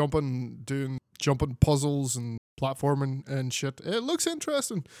 You're doing jumping puzzles and platforming and shit. It looks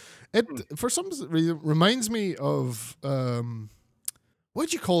interesting. It for some reason reminds me of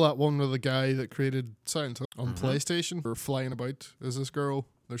what'd you call that one with the guy that created Silent Hill on PlayStation? For flying about as this girl.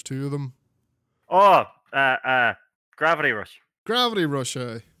 There's two of them. Oh, Gravity Rush. Gravity Rush.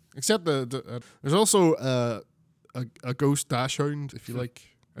 Except there's also a ghost dash hound, if you like,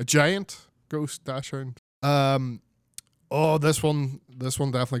 a giant ghost dash hound. This one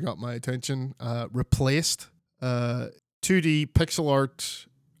definitely got my attention. Replaced 2D pixel art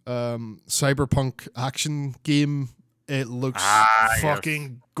cyberpunk action game. It looks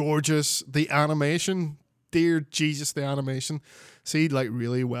fucking gorgeous. The animation, dear Jesus, the animation. See, like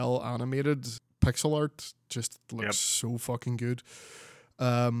really well animated pixel art just looks so fucking good.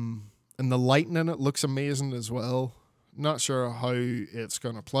 And the lighting in it looks amazing as well. Not sure how it's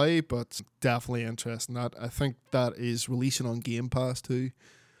going to play, but definitely interested in that. I think that is releasing on Game Pass too.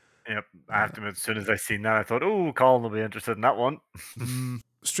 Yep, I have to admit, as soon as I seen that, I thought, oh, Colin will be interested in that one.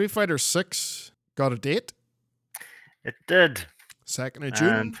 Street Fighter 6 got a date. It did. 2nd of June.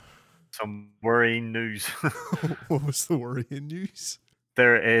 And some worrying news. What was the worrying news?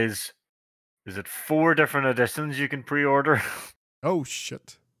 There is it 4 different editions you can pre-order? Oh,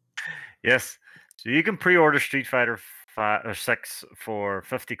 shit. Yes. So you can pre-order Street Fighter 6 for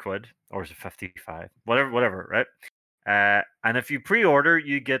 50 quid, or is it 55? Whatever, right? And if you pre-order,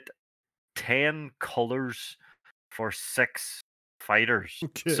 you get 10 colors for 6 fighters.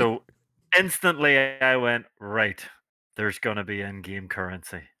 Okay. So instantly I went, right, there's going to be in-game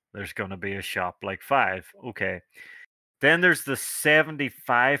currency. There's going to be a shop like 5. Okay. Then there's the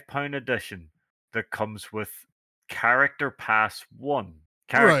 £75 edition that comes with Character Pass 1.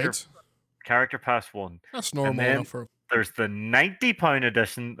 Character Pass 1. That's normal And then enough for... there's the £90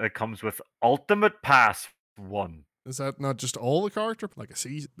 edition that comes with Ultimate Pass 1. Is that not just all the character? Like a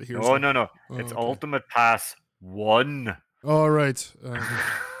season? No. It's okay. Ultimate Pass 1. All right.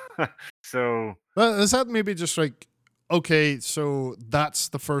 So... is that maybe just like... Okay, so that's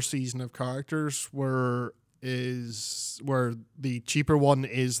the first season of characters where the cheaper one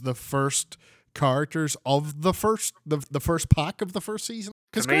is the first characters of the first pack of the first season.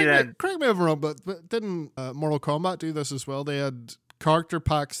 Because correct me if I'm wrong, but didn't Mortal Kombat do this as well? They had character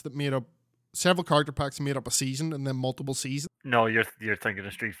packs that made up several character packs that made up a season and then multiple seasons. No, you're thinking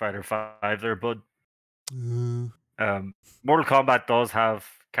of Street Fighter 5 there, bud. Mortal Kombat does have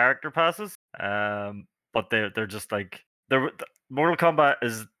character passes, but they're just like Mortal Kombat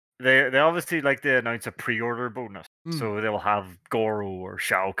is. They obviously like to announce a pre-order bonus, so they'll have Goro or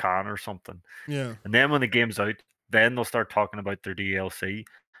Shao Kahn or something. Yeah. And then when the game's out, then they'll start talking about their DLC.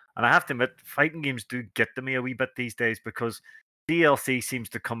 And I have to admit, fighting games do get to me a wee bit these days because DLC seems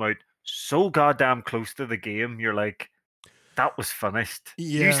to come out so goddamn close to the game. You're like, that was finished.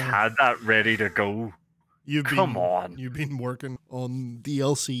 Yeah. You had that ready to go. Come on. You've been working on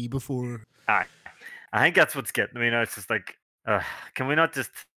DLC before. I think that's what's getting me now. It's just like, can we not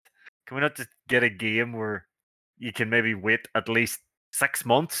just get a game where you can maybe wait at least 6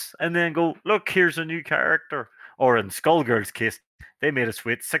 months and then go, look, here's a new character? Or in Skullgirl's case, they made us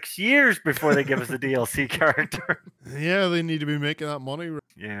wait 6 years before they give us a DLC character. Yeah, they need to be making that money.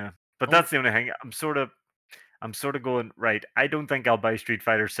 Yeah, but that's the only thing. I'm sort of going, right, I don't think I'll buy Street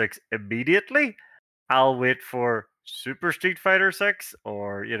Fighter 6 immediately. I'll wait for Super Street Fighter 6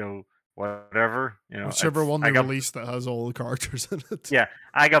 or, whatever. Whichever one they release that has all the characters in it. Yeah,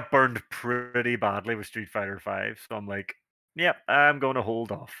 I got burned pretty badly with Street Fighter 5, so I'm like, yep, I'm going to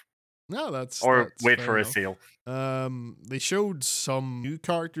hold off. No, that's wait for enough. a sale. They showed some new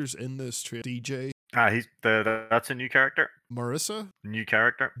characters in this trailer. DJ. That's a new character. Marissa. New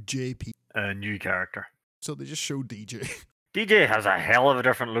character. JP. A new character. So they just showed DJ. DJ has a hell of a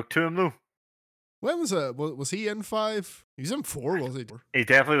different look to him, though. When was that? Was he in 5? He was in 4, was he? He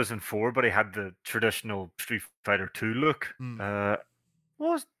definitely was in 4, but he had the traditional Street Fighter 2 look. I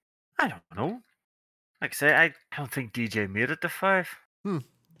don't know. Like I say, I don't think DJ made it to 5.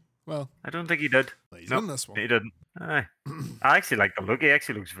 Well, I don't think he did. He's in this one. He didn't. I actually like the look. He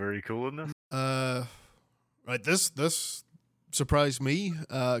actually looks very cool in this. Right. This surprised me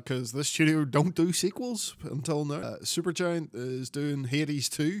because this studio don't do sequels until now. Supergiant is doing Hades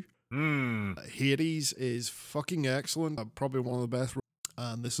 2. Hades is fucking excellent. Probably one of the best.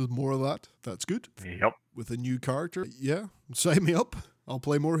 And this is more of that. That's good. Yep. With a new character. Yeah. Sign me up. I'll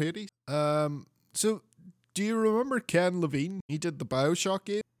play more Hades. So, do you remember Ken Levine? He did the BioShock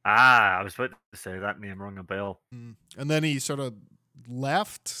game. I was about to say that name rung a bell. And then he sort of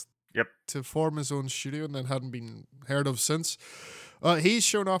left Yep. to form his own studio and then hadn't been heard of since. He's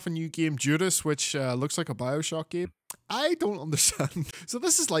shown off a new game, Judas, which looks like a BioShock game. I don't understand. So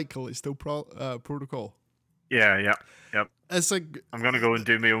this is like Callisto Protocol. Yeah. It's like I'm gonna go and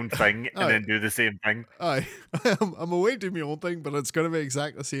do my own thing and Aye. then do the same thing. I'm away doing my own thing, but it's gonna be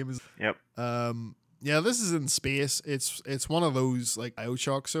exactly the same as. Yep. Yeah, this is in space. It's one of those like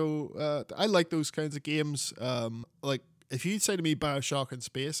BioShock. So I like those kinds of games. Like if you'd say to me BioShock in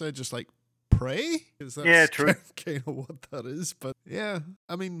space, I'd just like pray. Yeah, true. Kind of what that is. But yeah,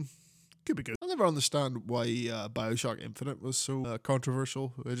 I mean, could be good. I'll never understand why BioShock Infinite was so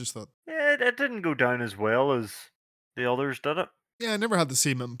controversial. I just thought. Yeah, it didn't go down as well as the others did it. Yeah, I never had the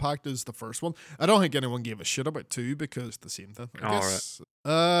same impact as the first one. I don't think anyone gave a shit about 2 because it's the same thing. I guess.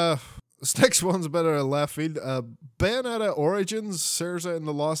 This next one's a bit of a left field. Bayonetta Origins, Cerza and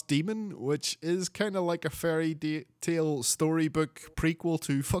the Lost Demon, which is kind of like a fairy tale storybook prequel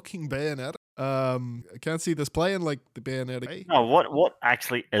to fucking Bayonetta. I can't see this playing like the Bayonetta. No, what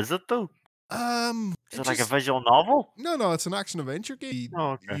actually is it though? Is it like a visual novel? No, it's an action adventure game.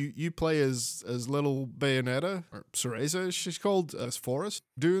 Oh, okay. You play as little Bayonetta, or Cereza as she's called, as Forest,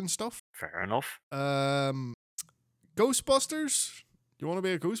 doing stuff. Fair enough. Ghostbusters? You want to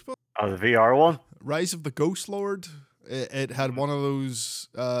be a Ghostbuster? Oh, the VR one? Rise of the Ghost Lord. It had one of those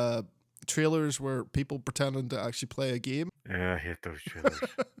trailers where people pretending to actually play a game. Yeah, I hate those trailers.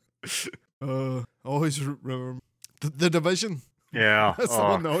 Always remember the Division. Yeah. That's the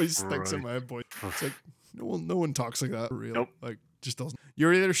one that always sticks in my head, boy. It's like no one talks like that for real. Nope. Like just doesn't.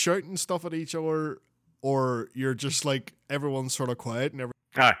 You're either shouting stuff at each other or you're just like everyone's sort of quiet and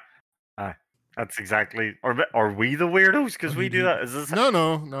Aye. That's exactly. Or are we the weirdos? Because we do that. Is this?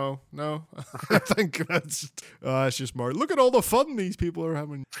 No. I think that's it's just more. Look at all the fun these people are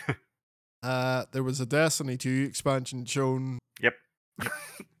having. There was a Destiny 2 expansion shown. Yep.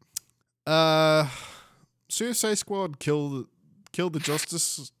 Suicide Squad killed the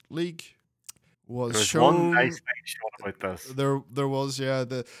Justice League. There's shown. One nice thing shown about this. There was, yeah.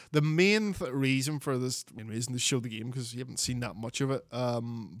 The main reason for this, reason to show the game, because you haven't seen that much of it.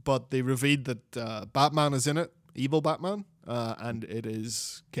 But they revealed that Batman is in it, evil Batman, and it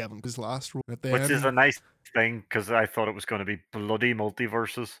is Kevin's last role at the end. Which is a nice thing because I thought it was going to be bloody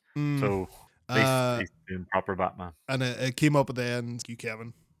multiverses. So at least he's doing proper Batman. And it came up at the end. You,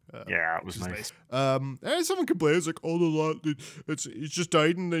 Kevin. Yeah, it was nice. Someone complains it's like, oh, he's just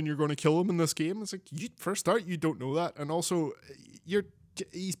died and then you're going to kill him in this game. It's like, for a start, you don't know that, and also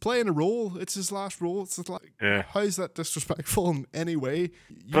he's playing a role. It's his last role. It's like, how is that disrespectful in any way?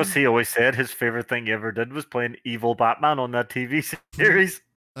 Plus, he always said his favorite thing he ever did was playing evil Batman on that TV series.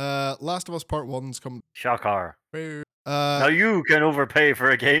 Last of Us Part 1's coming. Shocker. Now you can overpay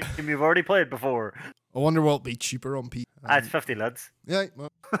for a game you've already played before. I wonder what will be cheaper on PC. It's 50 lids. Yeah. Well.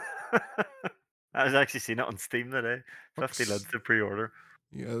 I was actually seeing it on Steam today. 50 lids to pre-order.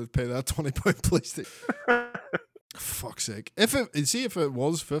 Yeah, they'd pay that £20 PlayStation. Fuck's sake! If it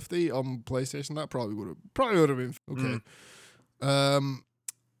was 50 on PlayStation, that probably would have been okay.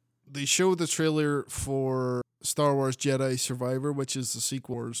 They showed the trailer for Star Wars Jedi Survivor, which is the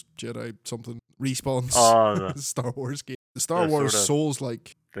sequel Wars Jedi something Respawn's Star Wars game. The Star Wars Souls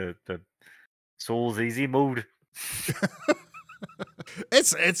like the Souls easy mode.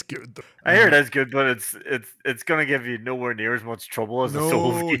 It's good though. I hear it is good, but it's gonna give you nowhere near as much trouble as the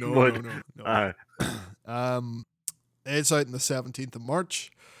Souls game would. No. It's out on the 17th of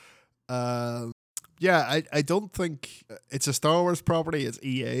March. Yeah, I don't think it's a Star Wars property. It's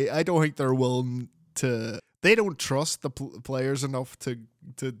EA. I don't think they're willing to. They don't trust the players enough to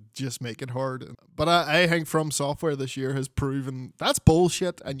just make it hard. But I think From Software this year has proven that's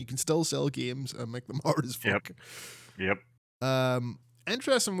bullshit, and you can still sell games and make them hard as fuck. Yep.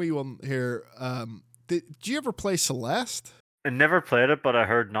 Interesting wee one here. Did you ever play Celeste? I never played it, but I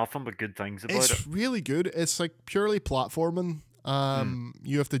heard nothing but good things about it. It's really good. It's like purely platforming.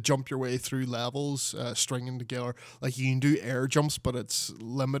 You have to jump your way through levels, stringing together. Like you can do air jumps, but it's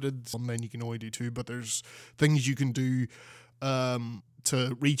limited. And then you can only do 2. But there's things you can do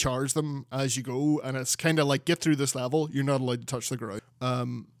to recharge them as you go, and it's kind of like get through this level. You're not allowed to touch the ground.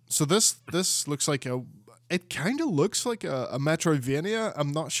 So this looks like it kind of looks like a Metroidvania.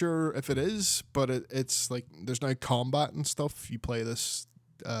 I'm not sure if it is, but it's like there's now combat and stuff. You play this.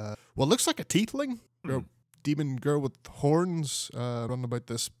 It looks like a tiefling. Demon girl with horns running about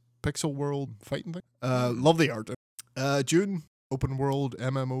this pixel world fighting thing. Love the art. June, open world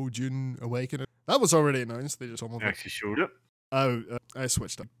MMO June Awakening. That was already announced. They just actually showed it. I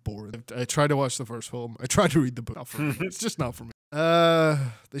switched up. Boring. I tried to watch the first film. I tried to read the book. Not for me. It's just not for me.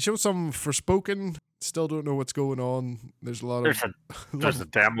 They showed some Forspoken. Still don't know what's going on. There's a lot of. There's a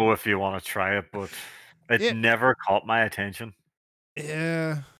demo if you want to try it, but it never caught my attention.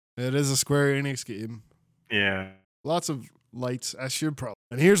 Yeah, it is a Square Enix game. Yeah. Lots of lights. I should probably.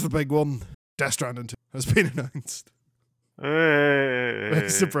 And here's the big one: Death Stranding 2 has been announced.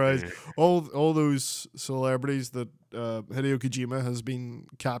 Surprise! All those celebrities that Hideo Kojima has been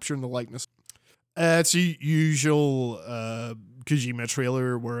capturing the likeness. It's a usual Kojima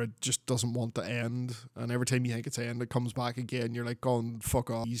trailer where it just doesn't want to end, and every time you think it's end, it comes back again. You're like, "Going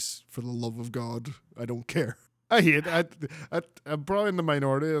fuck off! For the love of God, I don't care." I hate. I'm probably in the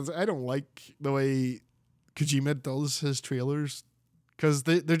minority. I don't like the way Kojima does his trailers because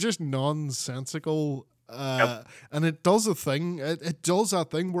they're just nonsensical. And it does a thing. It does that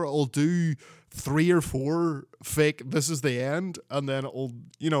thing where it'll do 3 or 4 fake. This is the end, and then it'll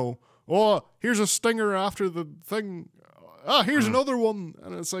oh, here's a stinger after the thing. Here's another one,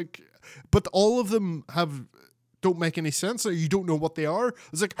 and it's like, but all of them don't make any sense, or you don't know what they are.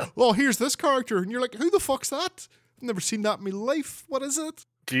 It's like, oh, here's this character, and you're like, who the fuck's that? I've never seen that in my life. What is it?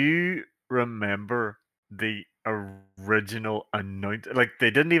 Do you remember the original announcement? Like,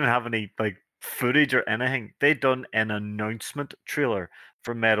 they didn't even have any like footage or anything. They'd done an announcement trailer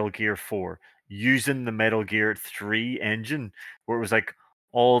for Metal Gear 4 using the Metal Gear 3 engine, where it was like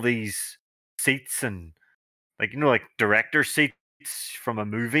all these seats and like director seats from a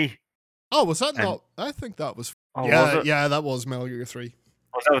movie. Oh, was that And not? I think that was. was Yeah, it? yeah, that was Metal Gear 3.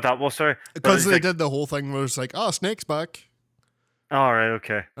 Was that what that was? Sorry, Because they did the whole thing where it's like, Snake's back. All right,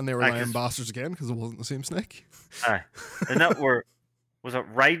 okay. And they were lying bastards again because it wasn't the same Snake. Aye. And that were was it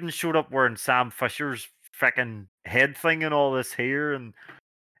Raiden showed up wearing Sam Fisher's freaking head thing and all this here, and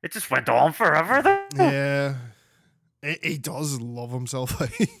it just went on forever though. Yeah. He does love himself.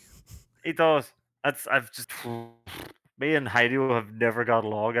 He does. Me and Hideo have never got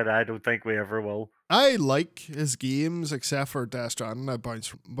along, and I don't think we ever will. I like his games, except for Death Stranding. I bounce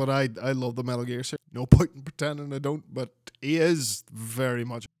from, but I love the Metal Gear series. No point in pretending I don't, but he is very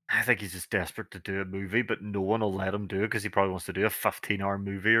much. I think he's just desperate to do a movie, but no one will let him do it because he probably wants to do a 15-hour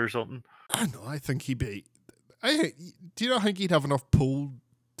movie or something. I know. I think he'd be. Do you not think he'd have enough pull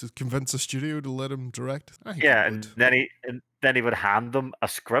to convince a studio to let him direct? Yeah, and then he would hand them a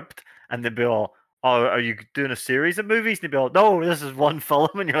script, and they'd be all, "Oh, are you doing a series of movies?" And they'd be all, "No, this is one film."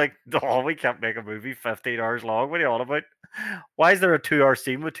 And you're like, "Oh, we can't make a movie 15 hours long. What are you on about? Why is there a 2-hour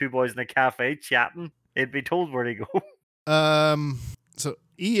scene with 2 boys in a cafe chatting? They'd be told where to go." So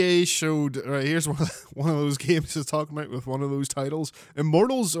EA showed. Right, here's one of those games is talking about with one of those titles,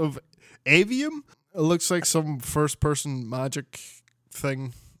 Immortals of Avium. It looks like some first-person magic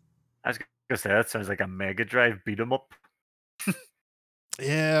thing. I was gonna say that sounds like a Mega Drive beat 'em up.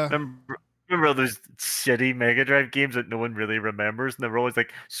 Yeah. Remember all those shitty Mega Drive games that no one really remembers, and they were always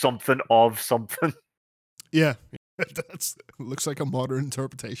like something of something. Yeah, that looks like a modern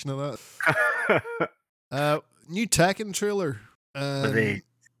interpretation of that. New Tekken trailer. With a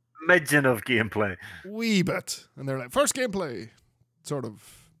smidgen of gameplay. Wee bit, and they're like first gameplay, sort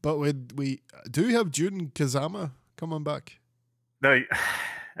of. But we do have Jun Kazama coming back. No,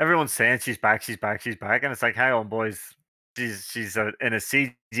 everyone's saying she's back, and it's like, hang on, boys. She's in a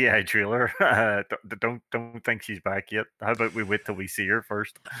CGI trailer. Don't think she's back yet. How about we wait till we see her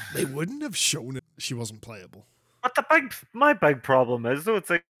first? They wouldn't have shown it. She wasn't playable. But my big problem is though, it's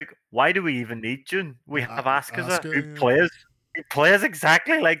like, why do we even need June? We have Asuka who plays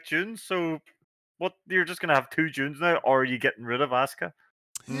exactly like June. So what? You're just gonna have 2 Junes now, or are you getting rid of Asuka?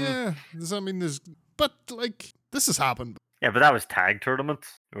 Yeah, does that mean there's? But like this has happened. Yeah, but that was tag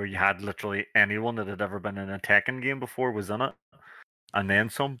tournaments where you had literally anyone that had ever been in a Tekken game before was in it, and then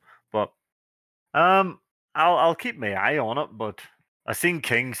some. But I'll keep my eye on it. But I seen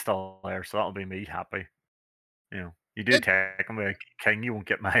King still there, so that'll be me happy. You do Tekken with King, you won't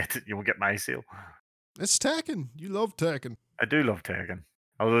get my sale. It's Tekken. You love Tekken. I do love Tekken.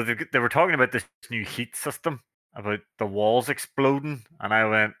 Although they were talking about this new heat system, about the walls exploding, and I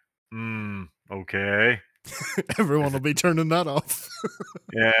went, okay. Everyone will be turning that off.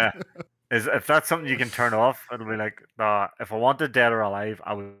 Yeah. If that's something you can turn off, it'll be like, if I wanted Dead or Alive,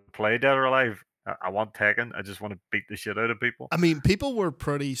 I would play Dead or Alive. I want Tekken. I just want to beat the shit out of people. I mean, people were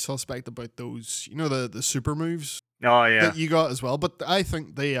pretty suspect about those, the super moves. Oh, yeah. That you got as well. But I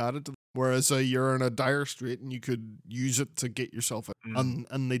think they added to them. Whereas you're in a dire strait and you could use it to get yourself out.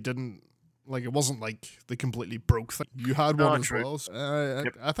 And they didn't. Like, it wasn't like they completely broke things. You had one as well. So,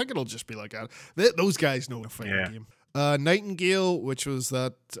 I think it'll just be like that. Those guys know a fighting game. Nightingale, which was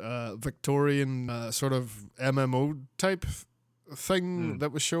that Victorian sort of MMO type thing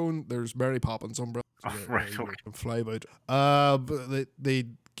that was shown. There's Mary Poppins umbrella. Right, okay. Fly about. But they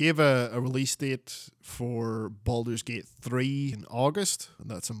gave a release date for Baldur's Gate 3 in August,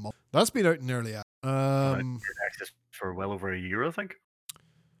 and that's a month. That's been out in early access. Access for well over a year, I think.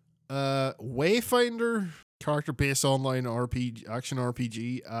 Wayfinder character-based online RPG, action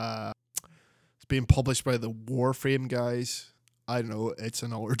RPG. It's being published by the Warframe guys. I don't know. It's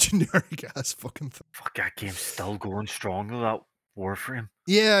another generic ass fucking thing. Fuck, that game's still going strong though. That Warframe.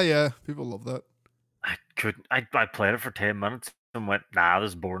 Yeah. People love that. I couldn't. I played it for 10 minutes and went, nah, this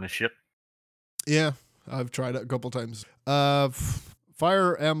is boring as shit. Yeah, I've tried it a couple times.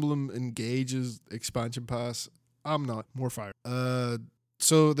 Fire Emblem Engage's expansion pass. I'm not. More Fire.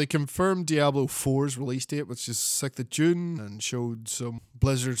 So they confirmed Diablo 4's release date, which is 6th of June, and showed some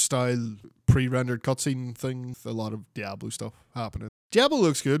Blizzard-style pre-rendered cutscene thing. A lot of Diablo stuff happening. Diablo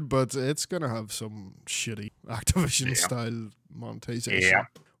looks good, but it's going to have some shitty Activision-style monetization. Yeah.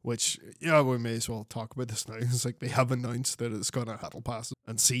 Which, yeah, we may as well talk about this now. It's like they have announced that it's going to Battle Pass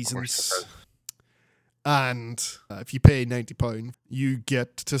and seasons. And if you pay £90, you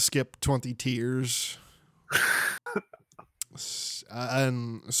get to skip 20 tiers.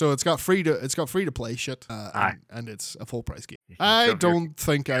 And so it's got free to play shit, and it's a full price game. I don't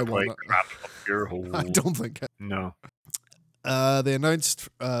think I want it. I don't think. No. They announced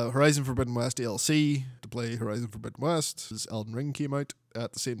Horizon Forbidden West DLC to play Horizon Forbidden West. As Elden Ring came out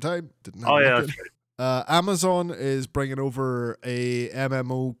at the same time. Didn't have that's right. Amazon is bringing over a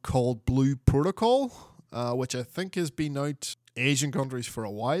MMO called Blue Protocol, which I think has been out Asian countries for a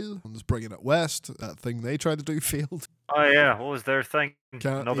while. And is bringing it west. That thing they tried to do failed. Oh yeah, what was their thing?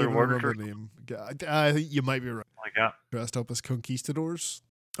 Can't Another even word remember the name. I think you might be right. Like that. Dressed up as conquistadors.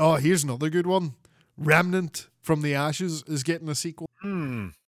 Oh, here's another good one. Remnant from the Ashes is getting a sequel.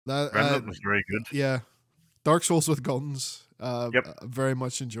 Remnant was very good. Yeah. Dark Souls with guns. Yep. Very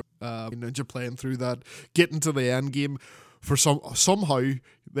much enjoy Ninja playing through that. Getting to the end game for somehow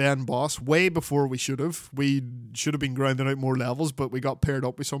the end boss way before we should have. We should have been grinding out more levels, but we got paired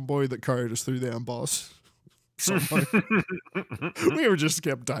up with some boy that carried us through the end boss. Somehow. We were just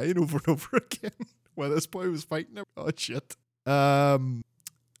kept dying over and over again while this boy was fighting him. Oh shit. They're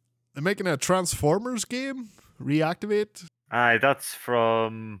making a Transformers game. Reactivate. Aye, that's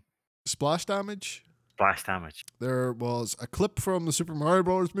from Splash Damage. There was a clip from the Super Mario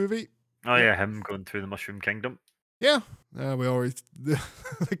Bros. Movie. Oh yeah, him going through the Mushroom Kingdom. Yeah. We always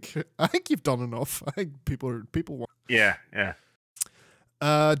I think you've done enough. I think people want. Yeah.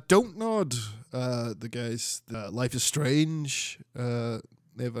 Don't Nod, the guys, Life is Strange. They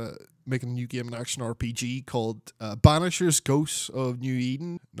have making a new game, an action RPG called Banishers Ghosts of New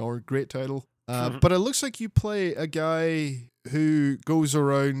Eden. Another great title. But it looks like you play a guy who goes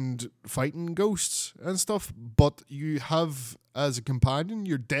around fighting ghosts and stuff, but you have as a companion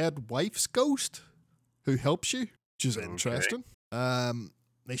your dead wife's ghost who helps you, which is interesting.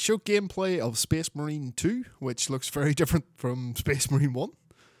 They show gameplay of Space Marine 2, which looks very different from Space Marine 1.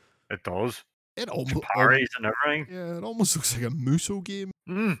 It does. It almost parries and everything. Yeah, it almost looks like a Muso game.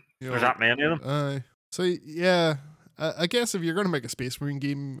 There's that many of them. So yeah, I guess if you're going to make a Space Marine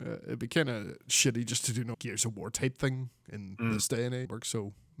game, it'd be kind of shitty just to do no Gears of War type thing in this day and age.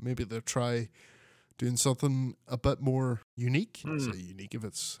 So maybe they'll try doing something a bit more unique. I'll say unique if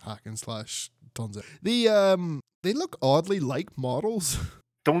it's hack and slash tons of. They look oddly like models.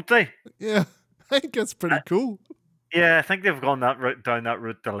 Don't they? Yeah, I think that's pretty cool. Yeah, I think they've gone down that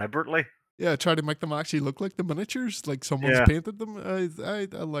route deliberately. Yeah, try to make them actually look like the miniatures, like someone's painted them. I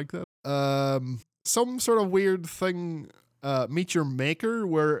like that. Some sort of weird thing, Meet Your Maker,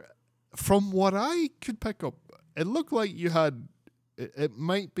 where from what I could pick up, it looked like you had, it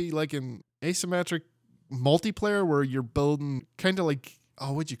might be like an asymmetric multiplayer where you're building kind of like,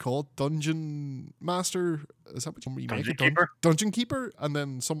 what'd you call it? Dungeon Master? Is that what you make it? Keeper? Dungeon Keeper, and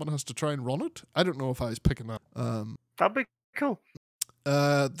then someone has to try and run it. I don't know if I was picking that. That'd be cool.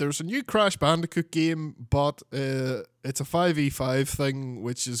 There's a new Crash Bandicoot game, but it's a 5v5 thing,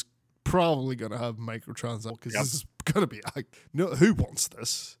 which is probably going to have microtransactions because this is going to be. No, who wants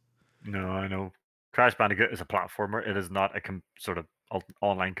this? No, I know. Crash Bandicoot is a platformer. It is not a sort of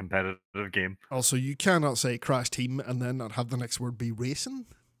online competitive game. Also, you cannot say Crash Team and then not have the next word be racing.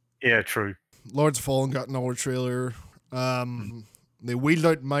 Yeah, true. Lords of Fallen got another trailer. They wheeled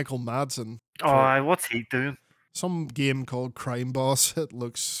out Michael Madsen. What's he doing? Some game called Crime Boss. It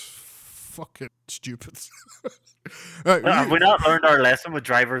looks fucking stupid. Right, have we not learned our lesson with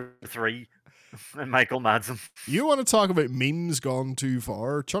Driver 3 and Michael Madsen? You want to talk about memes gone too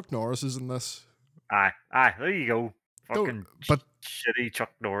far? Chuck Norris is in this. Aye, there you go. Fucking shitty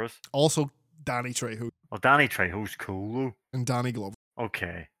Chuck Norris. Also, Danny Trejo. Well, Danny Trejo's cool, though. And Danny Glover.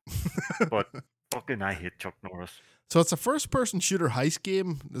 Okay. But fucking I hate Chuck Norris. So it's a first-person shooter heist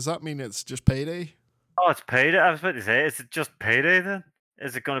game. Does that mean it's just Payday? Oh, it's Payday. I was about to say, is it just Payday then?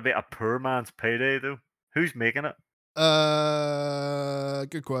 Is it going to be a poor man's Payday, though? Who's making it?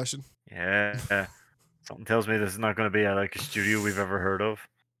 Good question. Yeah. Something tells me this is not going to be like a studio we've ever heard of.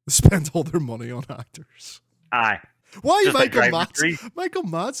 They spent all their money on actors. Aye. Why Just like Michael Driver Madsen? 3. Michael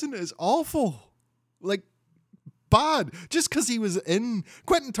Madsen is awful. Like, bad. Just because he was in...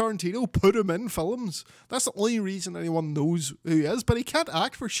 Quentin Tarantino put him in films. That's the only reason anyone knows who he is, but he can't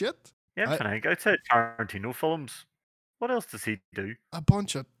act for shit. Yeah, I'm trying to think. Outside Tarantino films, what else does he do? A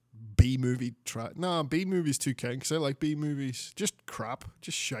bunch of B-movie track. Nah, B-movies too kinks. I like B-movies. Just crap.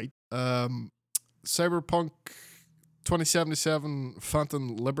 Just shite. Cyberpunk 2077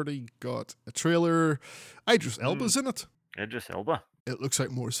 Phantom Liberty got a trailer. Idris Elba's in it. Idris Elba. It looks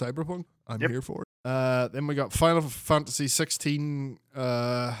like more Cyberpunk. I'm Yep. here for it. Then we got Final Fantasy 16,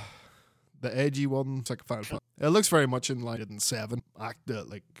 the edgy one. It's like a Final Fantasy. It looks very much in line with 7,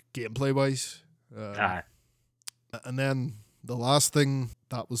 like gameplay wise. Aye. And then the last thing,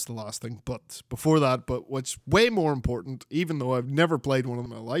 that was the last thing. But before that, but what's way more important, even though I've never played one in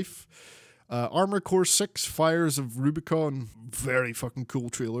my life, Armored Core 6 Fires of Rubicon. Very fucking cool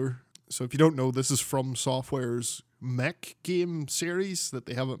trailer. So if you don't know, this is from Software's mech game series that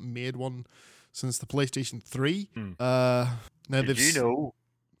they haven't made one since the PlayStation 3. Now Did you know?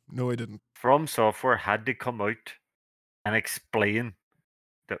 No, I didn't. From Software had to come out and explain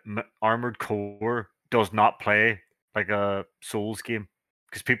that Armored Core does not play like a Souls game,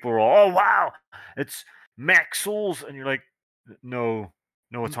 because people were all, "Oh wow, it's mech Souls," and you're like, "No,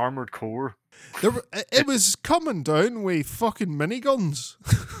 it's Armored Core." It was coming down with fucking miniguns.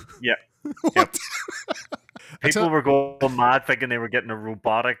 Yeah. What? Yep. People were going mad thinking they were getting a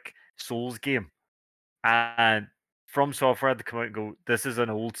robotic Souls game, and From Software had to come out and go, "This is an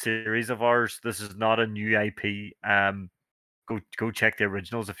old series of ours. This is not a new IP. Go check the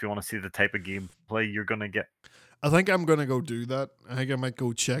originals if you want to see the type of gameplay you're gonna get." I think I'm gonna go do that. I think I might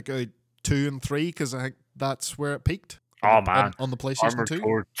go check out 2 and 3 because I think that's where it peaked. Man, on the PlayStation Armored 2.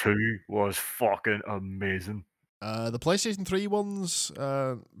 Core 2 was fucking amazing. The PlayStation 3 ones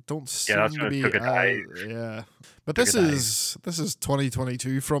don't seem that's to when it be took a dive. yeah. But Took this a dive. is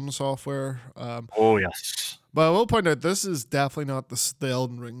 2022 From Software. Oh yes. But I will point out this is definitely not the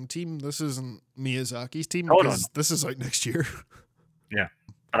Elden Ring team. This isn't Miyazaki's team Oh, no, because this is out next year. Yeah.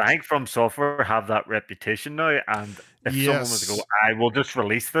 But I think From Software have that reputation now, and if someone was to go, "I will just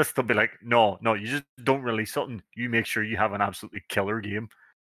release this," they'll be like, no, you just don't release something. You make sure you have an absolutely killer game,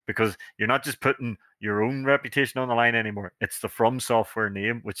 because you're not just putting your own reputation on the line anymore. It's the From Software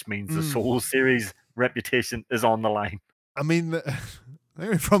name, which means the Souls series reputation is on the line. I mean,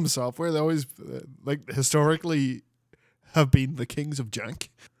 From Software, they always like historically have been the kings of jank.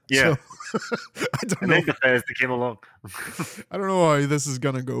 Yeah. So, I don't And know. then Bethesda came along. I don't know how this is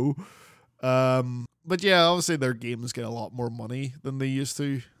gonna go. But yeah, obviously their games get a lot more money than they used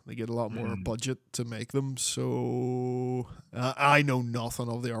to. They get a lot more budget to make them. So I know nothing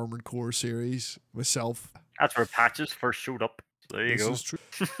of the Armored Core series myself. That's where patches first showed up. So there you This go. is true.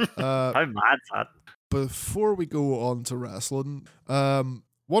 How mad's that? Before we go on to wrestling,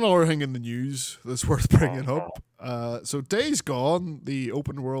 one other thing in the news that's worth bringing up. So Days Gone, the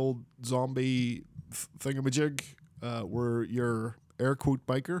open world zombie thingamajig, where you're air quote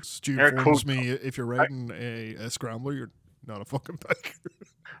biker. Stu informs me if you're riding a scrambler, you're not a fucking biker.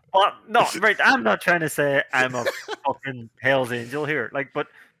 Well, no, right. I'm not trying to say I'm a fucking Hell's Angel here. Like, but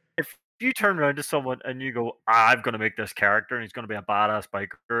if you turn around to someone and you go, "I'm going to make this character and he's going to be a badass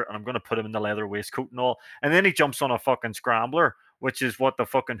biker and I'm going to put him in the leather waistcoat and all," and then he jumps on a fucking scrambler, which is what the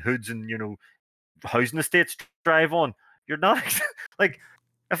fucking hoods and, housing estates drive on. You're not like,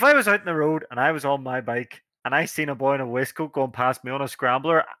 if I was out in the road and I was on my bike and I seen a boy in a waistcoat going past me on a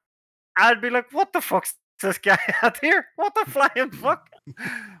scrambler, I'd be like, "What the fuck's this guy out here? What the flying fuck?"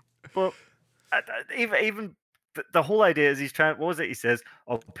 But even the whole idea is he's trying. What was it he says?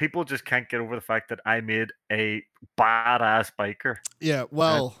 "Oh, people just can't get over the fact that I made a badass biker." Yeah,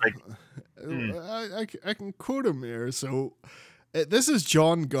 well, like, I can quote him here. So this is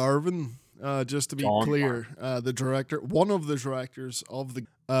John Garvin. Just to be clear, the director, one of the directors of the.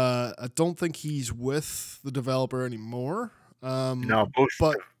 I don't think he's with the developer anymore. No,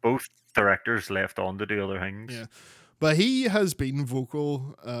 both directors left on to do other things. Yeah, but he has been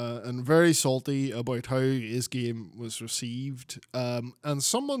vocal and very salty about how his game was received. And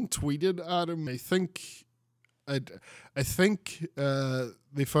someone tweeted at him. I think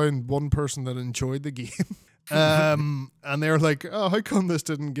they found one person that enjoyed the game. And they're like, "Oh, how come this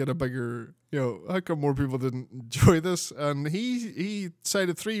didn't get a bigger, how come more people didn't enjoy this?" And he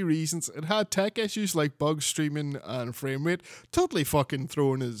cited 3 reasons. It had tech issues like bugs, streaming, and frame rate. Totally fucking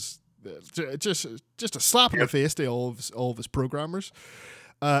throwing his just a slap in the face to all of his programmers.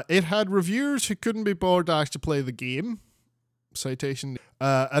 It had reviewers who couldn't be bothered to actually play the game. Citation.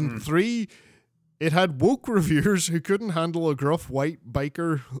 And 3, It had woke reviewers who couldn't handle a gruff white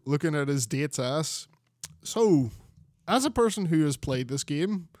biker looking at his date's ass. So, as a person who has played this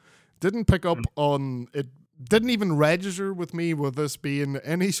game, didn't pick up on it, didn't even register with me with this being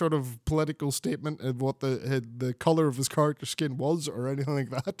any sort of political statement of what the color of his character's skin was or anything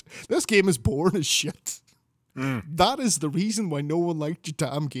like that. This game is boring as shit. That is the reason why no one liked your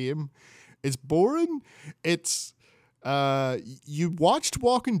damn game. It's boring. It's you watched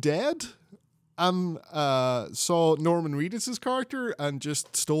Walking Dead and saw Norman Reedus' character and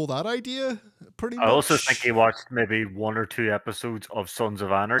just stole that idea pretty much. I also think he watched maybe 1 or 2 episodes of Sons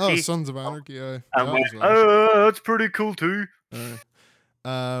of Anarchy. Oh, Sons of Anarchy, yeah. And went, oh, that's pretty cool too.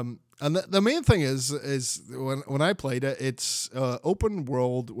 And the main thing is when I played it, it's open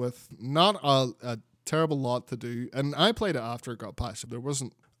world with not a terrible lot to do. And I played it after it got patched. There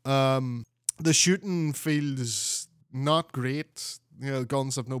wasn't... the shooting feels not great.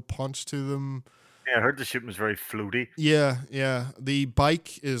 Guns have no punch to them. Yeah, I heard the shooting was very floaty. Yeah. The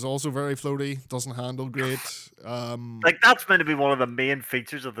bike is also very floaty. Doesn't handle great. That's meant to be one of the main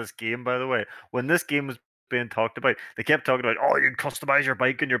features of this game, by the way. When this game was being talked about, they kept talking about, oh, you can customize your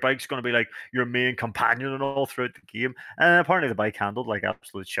bike and your bike's going to be like your main companion and all throughout the game. And apparently the bike handled like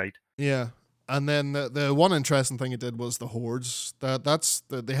absolute shite. Yeah. And then the one interesting thing it did was the hordes.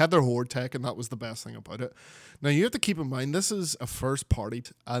 They had their horde tech, and that was the best thing about it. Now you have to keep in mind this is a first party,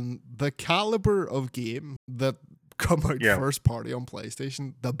 and the caliber of game that come out first party on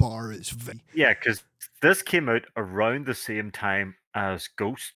PlayStation, the bar is very... Yeah, because this came out around the same time as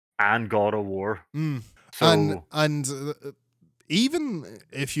Ghost and God of War. So and even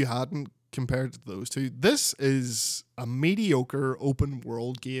if you hadn't compared to those two, this is a mediocre open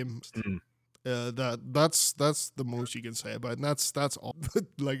world game. That's the most you can say about it, and that's all.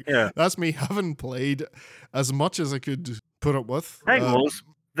 That's me having played as much as I could put up with. I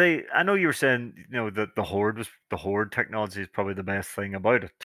know you were saying that the horde technology is probably the best thing about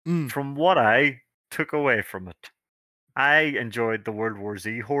it. From what I took away from it, I enjoyed the World War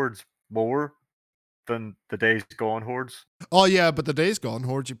Z hordes more than the Days Gone hordes. Oh yeah, but the Days Gone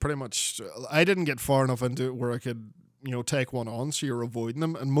hordes, you pretty much... I didn't get far enough into it where I could take one on, so you're avoiding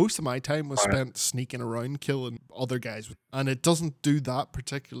them. And most of my time was spent sneaking around, killing other guys. And it doesn't do that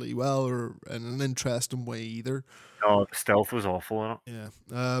particularly well or in an interesting way either. No, the stealth was awful in it.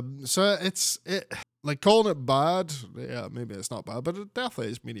 Yeah. So calling it bad, yeah, maybe it's not bad, but it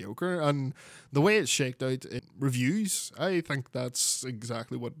definitely is mediocre. And the way it's shaked out in reviews, I think that's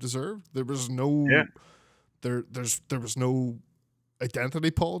exactly what it deserved. There was no... There was no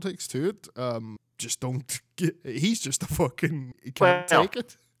identity politics to it. Just don't get... He's just a fucking... He can't take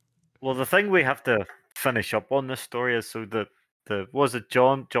it. Well, the thing we have to finish up on this story is was it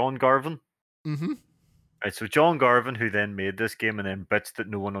John Garvin? Mm-hmm. Right, so John Garvin, who then made this game and then bitched that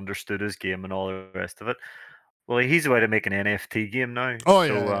no one understood his game and all the rest of it. Well, he's about to make an NFT game now. Oh,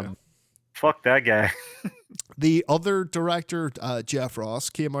 yeah. Fuck that guy. The other director, Jeff Ross,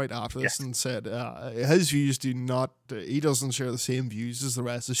 came out after this and said his views do not... he doesn't share the same views as the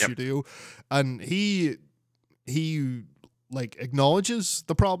rest of the studio. And he acknowledges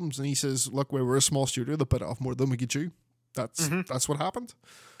the problems, and he says, look, we were a small studio that bit off more than we could chew. That's what happened.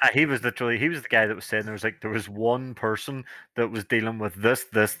 He was the guy that was saying there was one person that was dealing with this,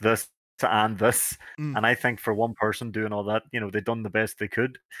 and this. And I think for one person doing all that, they'd done the best they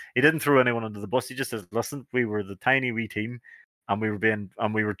could. He didn't throw anyone under the bus. He just says, listen, we were the tiny wee team, and we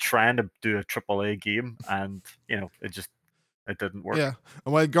were trying to do a AAA game, and it didn't work. Yeah.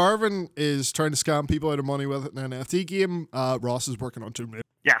 And while Garvin is trying to scam people out of money with an NFT game, Ross is working on Tomb Raider.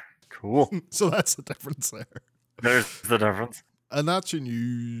 Yeah. Cool. So that's the difference there. There's the difference. And that's your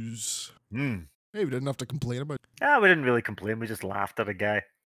news. Maybe we didn't have to complain about it. Yeah, we didn't really complain. We just laughed at a guy.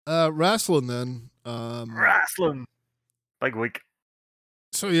 Wrestling then. Wrestling. Big week.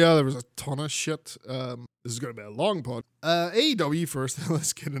 So yeah, there was a ton of shit. This is going to be a long pod. AEW first.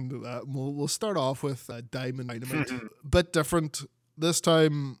 Let's get into that. We'll start off with Diamond Dynamite. Bit different. This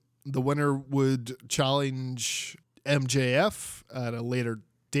time, the winner would challenge MJF at a later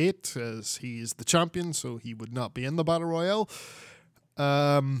date, as he's the champion, so he would not be in the Battle Royale.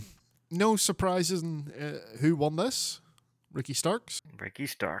 No surprises in who won this. Ricky Starks.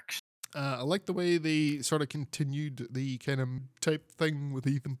 I like the way they sort of continued the kind of type thing with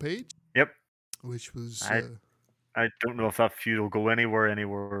Ethan Page. Yep. Which was... I don't know if that feud will go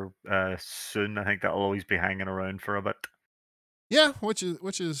anywhere soon. I think that'll always be hanging around for a bit. Yeah, which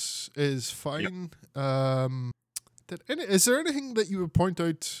is fine. Yep. Is there anything that you would point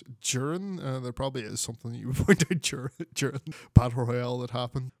out during? There probably is something that you would point out during Battle Royale that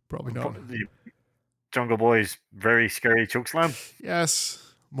happened. Probably not. Jungle Boy's very scary chokeslam.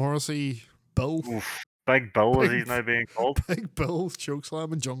 Yes, Morrissey Bill. Oof. Big Bill, as Big, he's now being called. Big Bill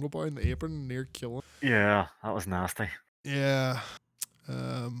chokeslamming Jungle Boy in the apron, near killing. Yeah, that was nasty. Yeah.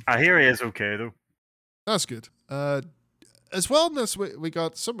 I hear he is okay, though. That's good. As well in this, we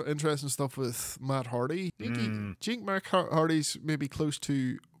got some interesting stuff with Matt Hardy. Do you think Matt Hardy's maybe close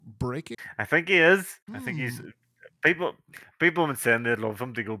to breaking? I think he is. I think he's... People have been saying they'd love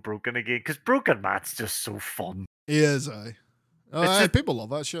him to go broken again, because broken Matt's just so fun. He is, It's just people love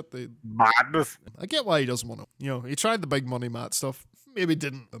that shit. madness. I get why he doesn't want to. You know, he tried the big money Matt stuff. Maybe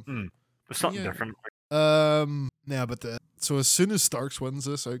didn't. There's something different. Yeah, but so as soon as Starks wins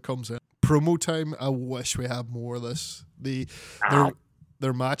this, out comes out promo time. I wish we had more of this.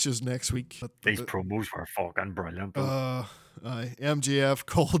 Their matches next week. These promos were fucking brilliant. MJF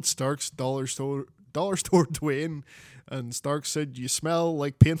called Starks dollar store Dwayne, and Starks said, "You smell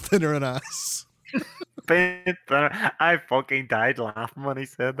like paint thinner and ass." Paint thinner. I fucking died laughing when he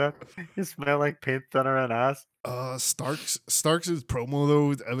said that. You smell like paint thinner and ass. Starks' promo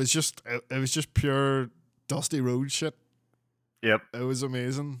though, it was just pure Dusty Road shit. Yep, it was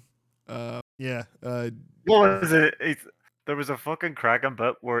amazing. Yeah. What was it? There was a fucking cracking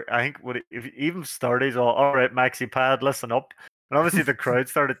bit where I think if even started all right, Maxi Pad, listen up, and obviously the crowd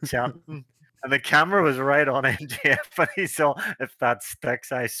started chanting. And the camera was right on MJF, and he saw, "If that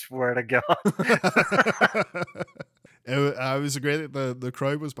sticks, I swear to God." I was great. The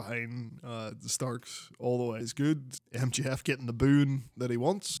crowd was behind the Starks all the way. It's good. MJF getting the boon that he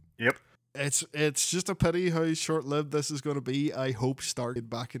wants. Yep. It's just a pity how short lived this is going to be. I hope Stark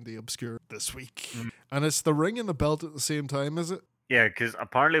get back into obscure this week, and it's the ring and the belt at the same time, is it? Yeah, because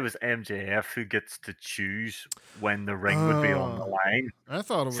apparently it was MJF who gets to choose when the ring would be on the line. I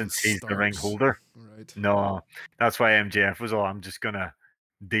thought it was since he's Starks. the ring holder. Right. No, that's why MJF was all, "I'm just gonna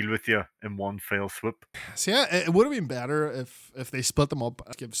deal with you in one fell swoop." So yeah, it would have been better if they split them up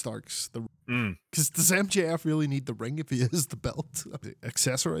and give Starks the... Because does MJF really need the ring if he is the belt?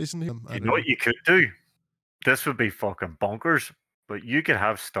 Accessorizing him? You know what you could do? This would be fucking bonkers, but you could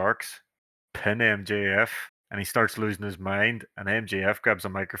have Starks pin MJF and he starts losing his mind, and MJF grabs a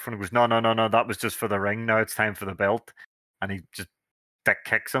microphone and goes, no, that was just for the ring, now it's time for the belt. And he just dick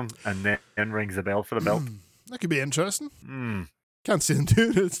kicks him and then rings the bell for the belt. That could be interesting. Can't see him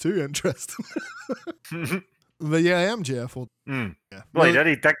doing it, it's too interesting. But yeah, MJF will... Yeah. Well, he did.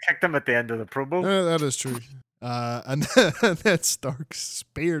 He dick kicked him at the end of the promo. That is true. And then Starks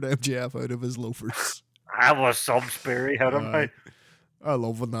speared MJF out of his loafers. That was some spear he hit him. I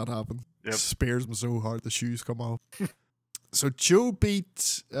love when that happens. Yep. Spears him so hard the shoes come off. So Joe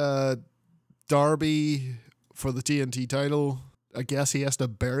beat Darby for the TNT title. I guess he has to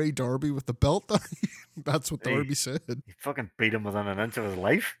bury Darby with the belt. That's what Darby said. He fucking beat him within an inch of his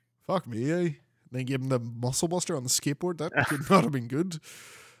life. Fuck me, eh? Then give him the muscle buster on the skateboard. That could not have been good.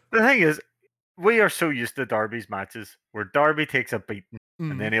 The thing is, we are so used to Darby's matches where Darby takes a beating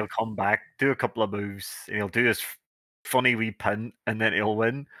and then he'll come back, do a couple of moves, and he'll do his funny wee pin, and then he'll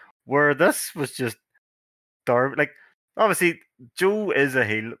win. Where this was just Darby, like, obviously Joe is a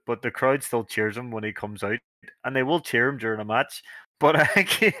heel, but the crowd still cheers him when he comes out, and they will cheer him during a match. But I think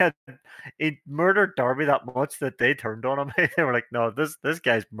he murdered Darby that much that they turned on him. They were like, "No, this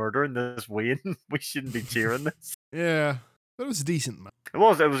guy's murdering this Wayne. We shouldn't be cheering this." Yeah, but it was a decent match. It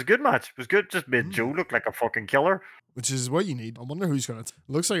was a good match. It was good. Just made Joe look like a fucking killer. Which is what you need. I wonder who's going to...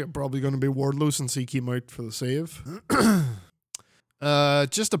 Looks like it's probably going to be Wardlow since he came out for the save.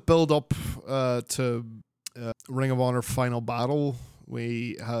 Just to build up to Ring of Honor Final Battle,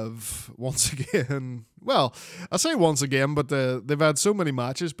 we have once again... Well, I say once again, but they've had so many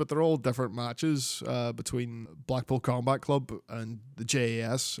matches, but they're all different matches between Blackpool Combat Club and the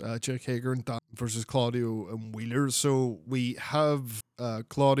JAS, Jake Hager and Dan versus Claudio and Wheeler. So we have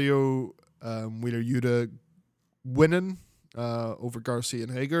Claudio Wheeler Yuta winning over Garcia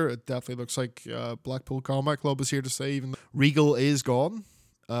and Hager. It definitely looks like Blackpool Combat Club is here to stay, even though Regal is gone.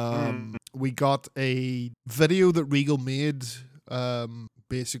 We got a video that Regal made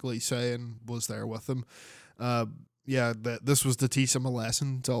basically saying was there with him. This was to teach him a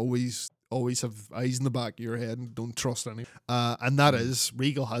lesson to always have eyes in the back of your head and don't trust anyone. And that is,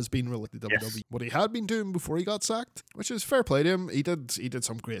 Regal has been related to WWE. What he had been doing before he got sacked, which is fair play to him. He did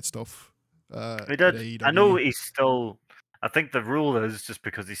some great stuff. He did. I know he's still... I think the rule is just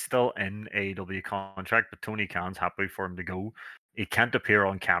because he's still in AEW contract, but Tony Khan's happy for him to go. He can't appear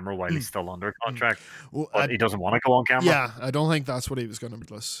on camera while he's still under contract. Well, but he doesn't want to go on camera. Yeah, I don't think that's what he was going to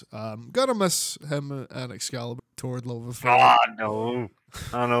be. Gotta miss him and Excalibur toward Love Affair. Oh, no.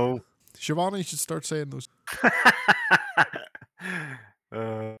 I know. Shivani should start saying those.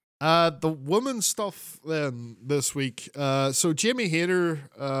 The women's stuff then this week. So Jamie Hayter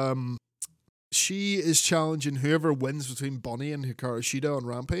She is challenging whoever wins between Bunny and Hikaru Shida on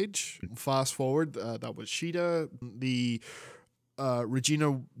Rampage. Fast forward, that was Shida. The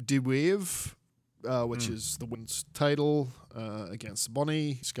Regina DeWave, which is the women's title against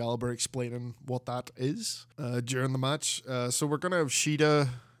Bunny. Excalibur explaining what that is during the match. So we're going to have Shida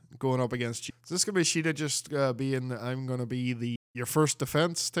going up against... Is this going to be Shida just being, I'm going to be your first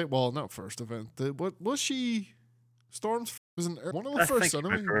defense? Well, not first defense. What was she... Storm's wasn't one of the first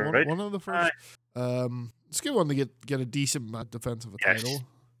anyway. One of the first. It's a good one to get a decent defensive title.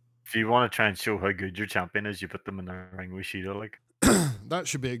 If you want to try and show how good your champion is, you put them in the ring with Shida. Like that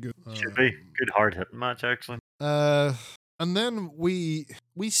should be a good. Should be good hard hitting match actually. And then we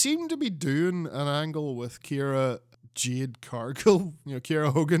seem to be doing an angle with Kira Jade Cargill,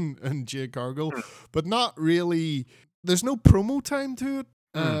 Kira Hogan and Jade Cargill, but not really. There's no promo time to it,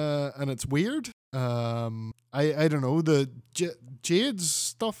 and it's weird. I don't know, the Jade's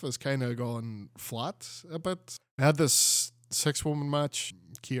stuff has kind of gone flat a bit. We had this 6-woman match.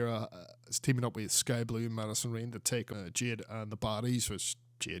 Kira is teaming up with Sky Blue and Madison Rain to take Jade and the Bodies, which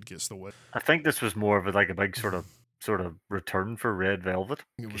Jade gets the win. I think this was more of a big sort of return for Red Velvet.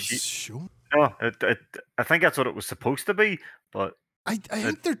 It was shown. No, I think that's what it was supposed to be, but I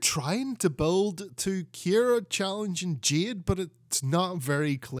think they're trying to build to Kira challenging Jade, but it's not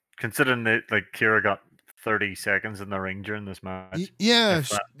very clear. Considering that Kira got 30 seconds in the ring during this match. Yeah.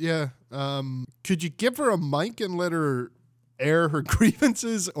 Could you give her a mic and let her air her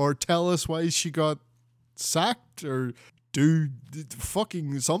grievances or tell us why she got sacked or do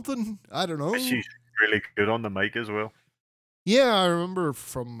fucking something? I don't know. She's really good on the mic as well. Yeah, I remember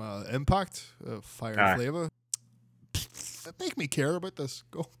from Impact, Fire Flavor. Make me care about this.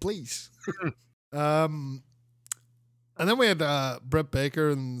 Go, please. And then we had Britt Baker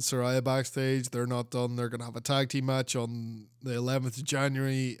and Saraya backstage. They're not done. They're going to have a tag team match on the 11th of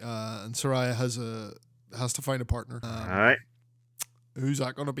January, and Saraya has to find a partner. All right. Who's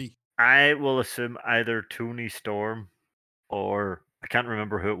that going to be? I will assume either Tony Storm or I can't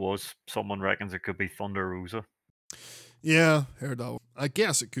remember who it was. Someone reckons it could be Thunder Rosa. Yeah, heard that one. I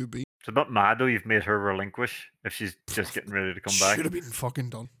guess it could be. It's a bit mad though you've made her relinquish if she's just getting ready to come back. Should have been fucking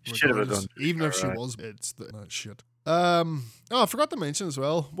done. Should have been done. Even if she was, it's shit. I forgot to mention as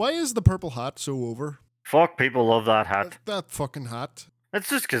well. Why is the purple hat so over? Fuck, people love that hat. That fucking hat. It's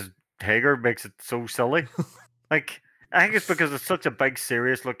just because Hager makes it so silly. I think it's because it's such a big,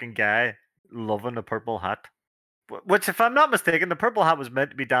 serious-looking guy loving the purple hat. Which, if I'm not mistaken, the purple hat was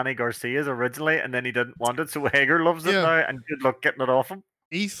meant to be Danny Garcia's originally, and then he didn't want it, so Hager loves it now, and good luck getting it off him.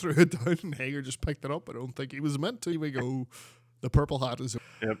 He threw it down, and Hager just picked it up. I don't think he was meant to. Here we go. The purple hat is...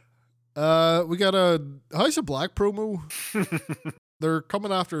 Yep. We got a House of Black promo. They're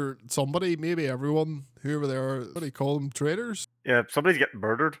coming after somebody, maybe everyone, whoever they are. What do you call them? Traitors? Yeah, somebody's getting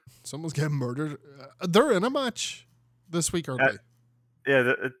murdered. Someone's getting murdered. They're in a match this week, aren't they?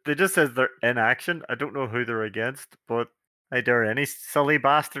 Yeah, they just says they're in action. I don't know who they're against, but I dare any silly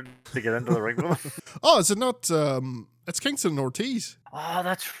bastard to get into the ring with them. Oh, is it not? It's Kingston and Ortiz. Oh,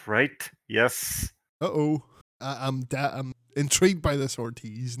 that's right. Yes. Uh-oh. I'm intrigued by this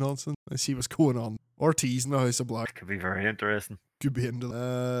Ortiz nonsense. I see what's going on. Ortiz in the House of Black. Could be very interesting. Could be into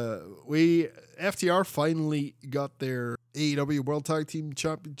FTR finally got their AEW World Tag Team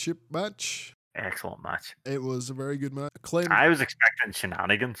Championship match. Excellent match. It was a very good match. Acclaim. I was expecting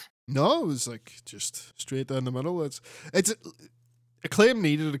shenanigans. No, it was just straight down the middle. It's Acclaim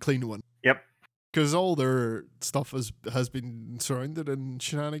needed a clean one. Yep. Because all their stuff has been surrounded in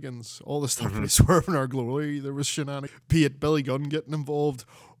shenanigans. All the stuff with Swerving Our Glory, there was shenanigans. Be it Billy Gunn getting involved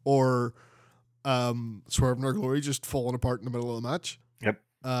or Swerving Our Glory just falling apart in the middle of the match. Yep.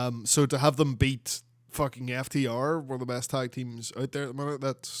 So to have them beat fucking FTR, one of the best tag teams out there at the minute,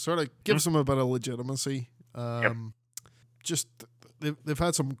 that sort of gives them a bit of legitimacy. Just they've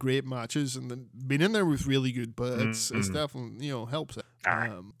had some great matches and then been in there with really good, but it's definitely helps it.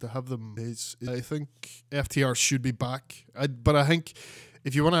 To have them I think FTR should be back. But I think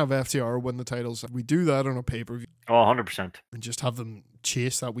if you want to have FTR win the titles, we do that on a pay-per-view. Oh, 100%. And just have them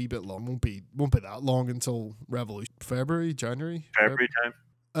chase that wee bit long. Won't be that long until Revolution. February time.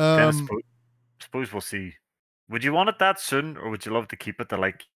 Suppose we'll see. Would you want it that soon, or would you love to keep it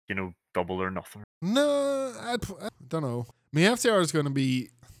to double or nothing? No, I don't know. I mean, FTR is going to be...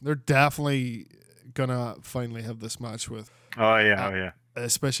 They're definitely going to finally have this match with... Oh, yeah.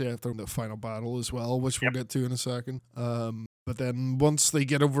 Especially after the final battle as well, which we'll get to in a second. But then once they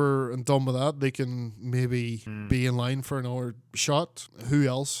get over and done with that, they can maybe be in line for another shot. Who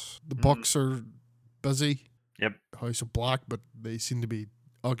else? The Bucks are busy. Yep. House of Black, but they seem to be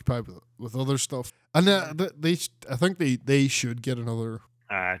occupied with other stuff. And I think they should get another...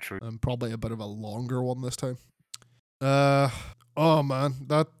 True. and probably a bit of a longer one this time. Oh man,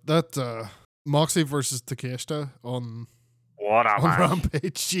 that Moxley versus Takeshita on What a match.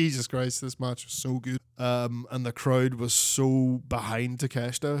 Rampage. Jesus Christ, this match was so good. And the crowd was so behind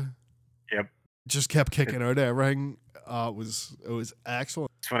Takeshita. Yep. Just kept kicking out everything. It was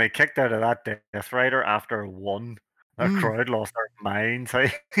excellent. So when he kicked out of that Death Rider after one, the crowd lost their minds.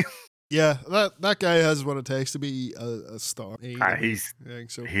 Yeah, that guy has what it takes to be a star. He's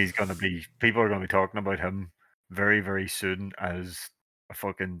gonna be. People are gonna be talking about him very, very soon as a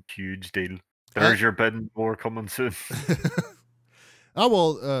fucking huge deal. There's your bidding war coming soon.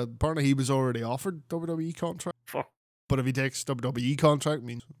 Apparently he was already offered WWE contract. Fuck. But if he takes WWE contract,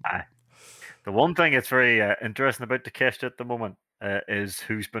 means. The one thing that's very interesting about Takeshita at the moment is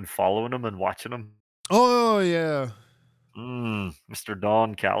who's been following him and watching him. Oh yeah. Mr.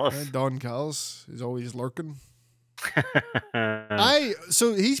 Don Callis. Don Callis is always lurking.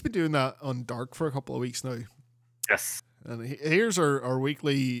 So he's been doing that on Dark for a couple of weeks now. Yes. And here's our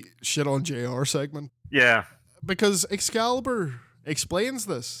weekly shit on JR segment. Yeah. Because Excalibur explains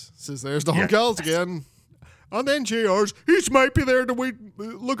this. Says there's Don Callis again. And then JR's, he might be there to wait,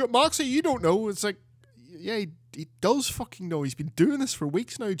 look at Moxie. You don't know. It's like, yeah, he does fucking know. He's been doing this for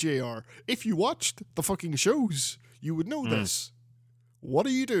weeks now, JR. If you watched the fucking shows, you would know this. What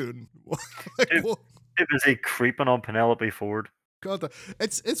are you doing? It was a creeping on Penelope Ford. God,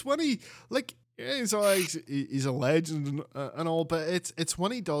 it's when he he's a legend and all, but it's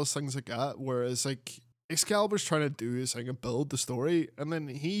when he does things like that, whereas like Excalibur's trying to do his thing and build the story, and then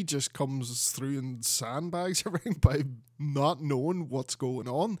he just comes through and sandbags everything by not knowing what's going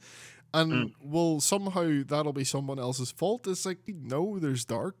on. And somehow that'll be someone else's fault. It's like, no, there's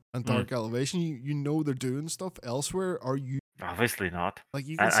Dark and Dark Elevation. You know they're doing stuff elsewhere. Are you? Obviously not. Like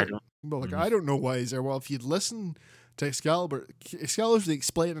you can say, I don't know why he's there. Well, if you'd listen to Excalibur's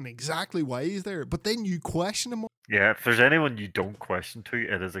explaining exactly why he's there, but then you question him. Yeah, if there's anyone you don't question to,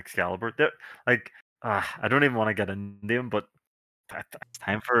 it is Excalibur. I don't even want to get into him, but it's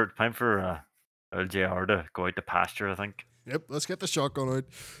time for LJR to go out to pasture, I think. Yep, let's get the shotgun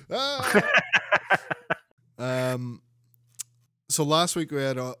out. So last week we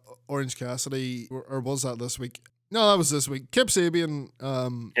had Orange Cassidy, or was that this week? No, that was this week. Kip Sabian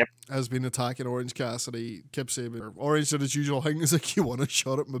has been attacking Orange Cassidy. Kip Sabian, Orange did his usual thing. Is like, you want a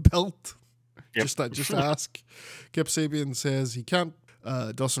shot at my belt? Yep. Just ask. Kip Sabian says he can't.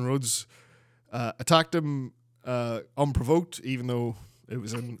 Dustin Rhodes attacked him unprovoked, even though it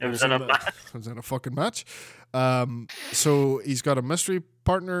was in a fucking match. So he's got a mystery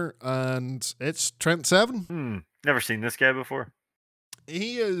partner, and it's Trent Seven. Never seen this guy before.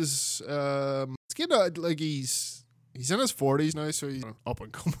 He is it's kind of like he's in his 40s now, so he's up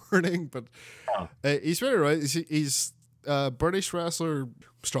and coming, but he's very right. He's British wrestler,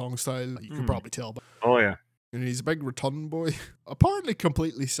 strong style. You can probably tell. Oh yeah, and he's a big rotund boy. Apparently,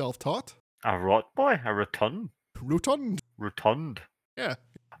 completely self-taught. A rot boy, a rotund. Rotund. Yeah.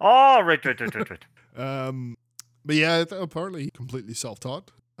 Oh, right. But yeah, apparently completely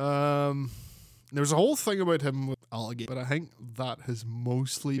self-taught. There's a whole thing about him with alligator, but I think that has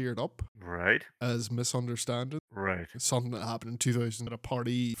mostly cleared up. Right. As misunderstanding. Right. It's something that happened in 2000 at a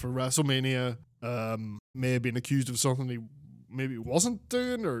party for WrestleMania. May have been accused of something he maybe wasn't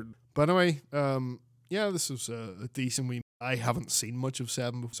doing, but anyway, this was a decent wee. I haven't seen much of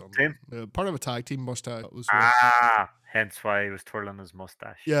Seven before. Same. Part of a tag team mustache. Hence why he was twirling his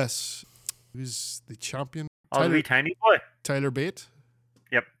mustache. Yes. He was the champion. The wee tiny boy. Tyler Bate.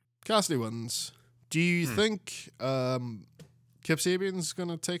 Yep. Cassidy wins. Do you think Kip Sabian's going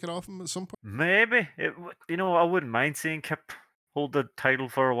to take it off him at some point? Maybe. I wouldn't mind seeing Kip hold the title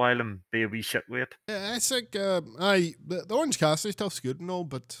for a while and be a wee shitweight. Yeah, it's like, the Orange Cassidy stuff's good and all,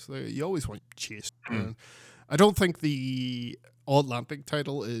 but you always want to chase. I don't think the All-Atlantic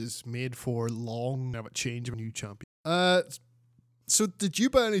title is made for long. Have a change of a new champion. So did you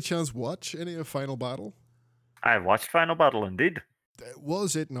by any chance watch any of Final Battle? I watched Final Battle indeed.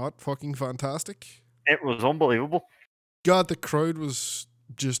 Was it not fucking fantastic? It was unbelievable. God, the crowd was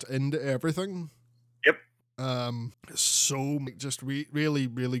just into everything. Yep. So just really,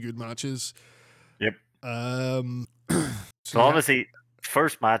 really good matches. Yep. So obviously,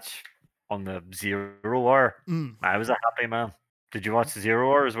 first match on the 0 Hour, I was a happy man. Did you watch the 0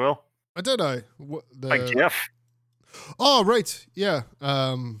 Hour as well? I did. Like Jeff. Oh right, yeah.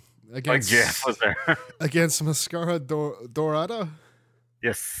 Against Jeff was there against Mascara Dorada.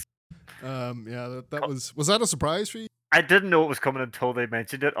 Yes. That was that a surprise for you? I didn't know it was coming until they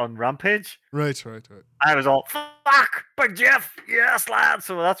mentioned it on Rampage. Right. I was all, fuck, Big Jeff, yes, lad.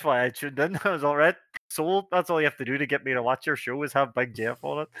 So that's why I tuned in. I was all right. Sold. That's all you have to do to get me to watch your show is have Big Jeff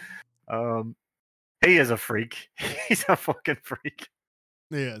on it. He is a freak. He's a fucking freak.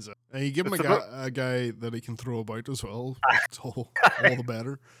 Yeah, and you give him It's a guy that he can throw about as well. It's all the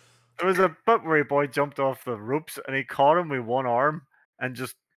better. There was a bit where a boy jumped off the ropes and he caught him with one arm and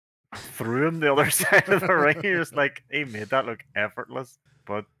just threw him the other side of the ring. He was like, he made that look effortless.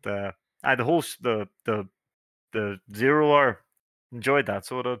 But the whole the 0 hour enjoyed that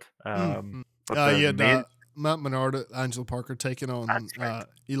sort of. But Matt Menard, Angela Parker taking on right.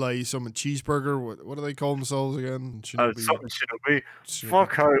 Eli Summit Cheeseburger. What do they call themselves again? Something Shinobi.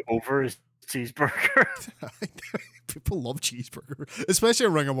 Fuck how over is Cheeseburger. People love Cheeseburger, especially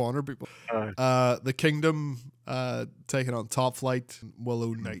Ring of Honor people. The Kingdom taking on Top Flight,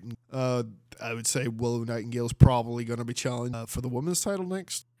 Willow Nightingale. I would say Willow Nightingale's probably going to be challenged for the women's title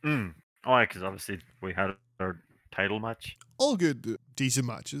next. Oh, yeah, because obviously we had our title match. All good, decent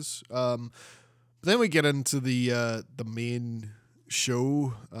matches. Then we get into the main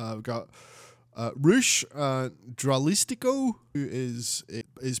show. We've got Rush Dralistico, who is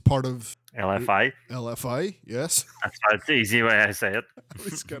part of LFI. LFI, yes. That's the easy way I say it. I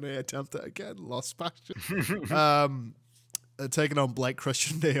was going to attempt it again. Lost passion. Taking on Blake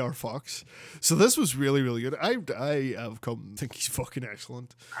Christian and AR Fox. So this was really, really good. I have come to think he's fucking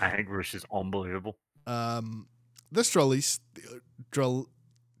excellent. I think Rush is unbelievable. This Dralistico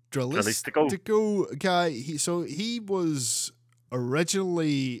guy, he was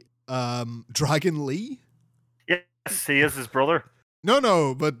originally Dragon Lee. Yes, he is his brother.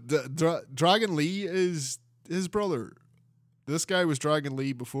 No, but Dragon Lee is his brother. This guy was Dragon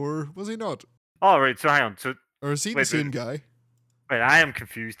Lee before, was he not? Oh, right, so hang on. Or is he the same guy? Wait, I am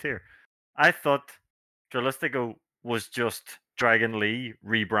confused here. I thought Dralistico was just Dragon Lee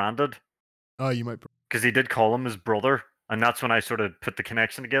rebranded. Oh, you might. Because he did call him his brother. And that's when I sort of put the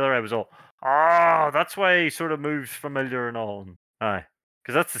connection together. I was all, that's why he sort of moves familiar and all. Aye.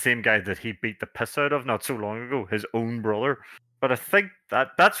 Because that's the same guy that he beat the piss out of not so long ago, his own brother. But I think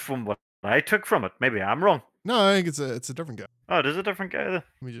that's from what I took from it. Maybe I'm wrong. No, I think it's a different guy. Oh, it is a different guy then?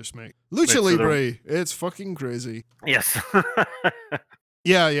 Let me just make Lucha Libre. It's fucking crazy. Yes.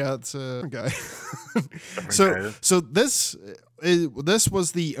 Yeah, it's a different guy. So this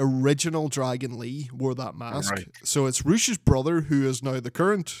was the original Dragon Lee wore that mask. Right. So it's Rush's brother who is now the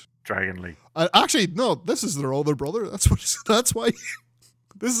current Dragon Lee. Actually, no, this is their older brother. That's why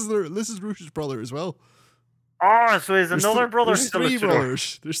this is Rush's brother as well. Oh, so he's another brother. There's three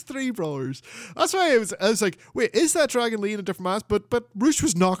brothers. There's three brothers. That's why I was like, wait, is that Dragon Lee in a different mask? But Rush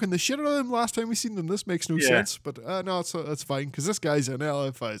was knocking the shit out of him last time we seen them. This makes no sense. But no, it's fine because this guy's in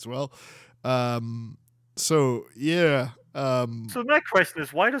LFI as well. So yeah. So my question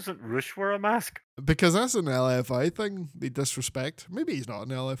is, why doesn't Rush wear a mask? Because that's an LFI thing. They disrespect. Maybe he's not an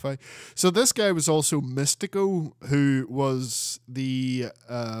LFI. So this guy was also Mystico, who was the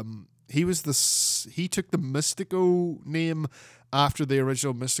he took the Mystico name after the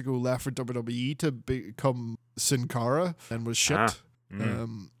original Mystico left for WWE to become Sin Cara and was shit.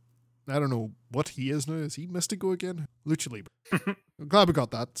 I don't know what he is now. Is he Mystico again? Lucha Libre. I'm glad we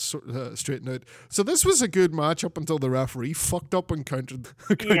got that straightened out. So this was a good match up until the referee fucked up and counted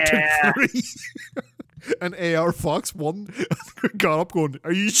 3. And AR Fox won. Got up going,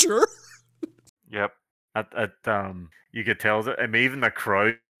 are you sure? Yep. You could tell that, and even the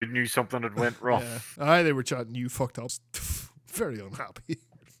crowd knew something had went wrong. Yeah. They were chatting, you fucked up. Very unhappy.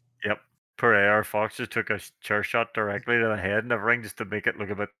 Yep. Poor AR Fox just took a chair shot directly to the head in the ring just to make it look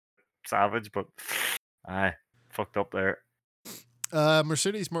a bit savage, but fucked up there.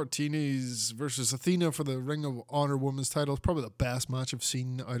 Mercedes Martinez versus Athena for the Ring of Honor Women's title is probably the best match I've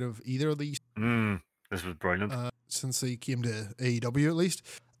seen out of either of these. This was brilliant. Since they came to AEW at least.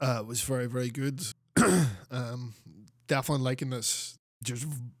 It was very, very good. Definitely liking this just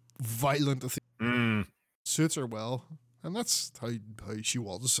violent Athena. Suits her well. And that's how she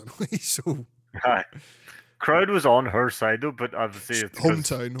was anyway. So crowd was on her side though, but obviously it's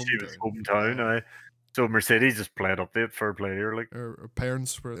hometown. Was hometown. So Mercedes just played up there for a player. Like her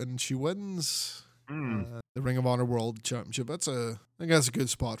parents were, and she wins the Ring of Honor World Championship. I think that's a good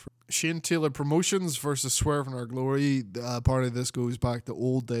spot for Shane Taylor Promotions versus Swerve in Our Glory. Part of this goes back to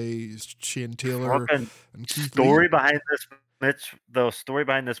old days. Shane Taylor and Keith Lee. The story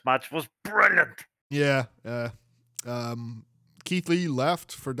behind this match was brilliant. Yeah. Keith Lee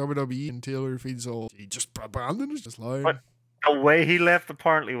left for WWE and Taylor feeds all. He just abandoned it, just lying. But the way he left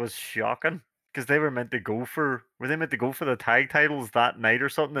apparently was shocking because they were meant to go for the tag titles that night or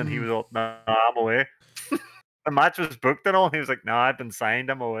something, and he was all, nah, I'm away. the match was booked and all. He was like, "No, I've been signed.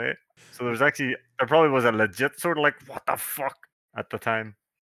 I'm away." So there probably was a legit sort of like, "What the fuck?" at the time.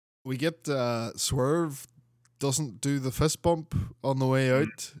 We get Swerve doesn't do the fist bump on the way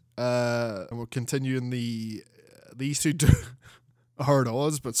out, and we're continuing these two do hard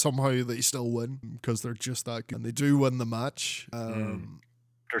odds, but somehow they still win because they're just that good. And they do win the match.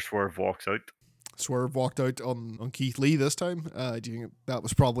 After Swerve walks out. Swerve walked out on Keith Lee this time. Do you think that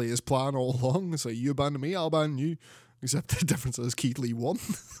was probably his plan all along? So you abandon me, I'll abandon you. Except the difference is Keith Lee won.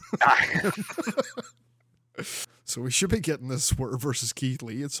 So we should be getting this Swerve versus Keith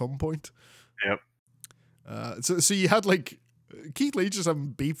Lee at some point. Yep. So you had like Keith Lee just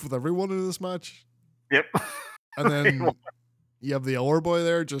having beef with everyone in this match. Yep. And then you have the other boy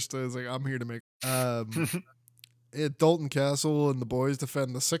there just as like, I'm here to make. Dalton Castle and the boys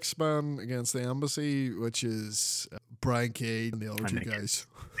defend the 6-man against the Embassy, which is Brian Cage and the other two guys.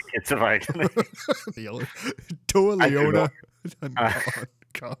 It's a fight. The other Toa Leona and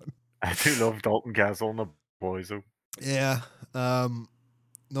Khan. I do love Dalton Castle and the boys though. Yeah.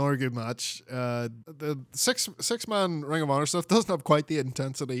 Another good match. The six-man Ring of Honor stuff doesn't have quite the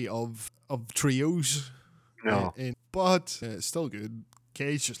intensity of trios. No. But it's still good.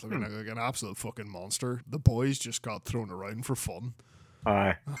 Cage just looking like an absolute fucking monster. The boys just got thrown around for fun.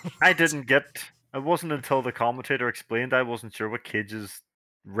 I didn't get... It wasn't until the commentator explained, I wasn't sure what Cage's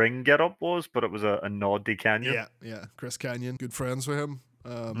ring get-up was, but it was a nod to Canyon. Yeah. Chris Canyon. Good friends with him.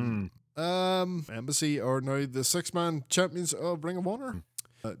 Embassy are now the 6-man champions of Ring of Honor.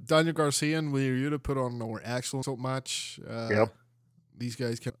 Daniel Garcia and Wheeler Yuta put on our excellent match. Yep. These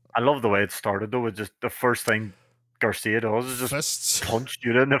guys can... I love the way it started though. With just the first thing Garcia does is just fists. Punch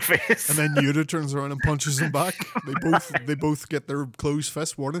Yuta in the face, and then Yuta turns around and punches him back. They both get their closed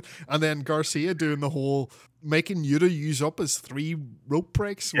fist warning, and then Garcia doing the whole making Yuta use up his 3 rope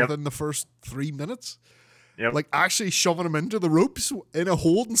breaks within the first 3 minutes. Yep. Like actually shoving him into the ropes in a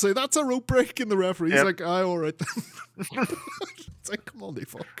hold and say that's a rope break, and the referee's like, "Aye, all right." It's like, come on, they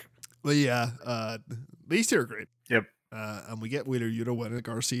fuck. But yeah, these two are great. Yep. And we get Wheeler Yuta winning.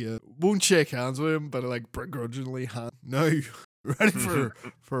 Garcia won't shake hands with him, but like begrudgingly hand. Now, ready for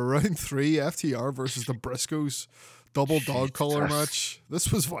round 3, FTR versus the Briscoes. Double dog collar match.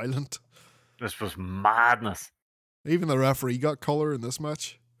 This was violent. This was madness. Even the referee got color in this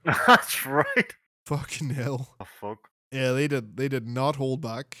match. That's right. Fucking hell. Oh, fuck. Yeah, they did not hold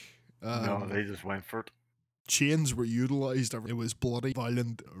back. No, they just went for it. Chains were utilized. It was bloody,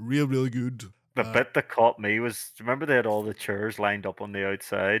 violent, really good. The bit that caught me was, remember they had all the chairs lined up on the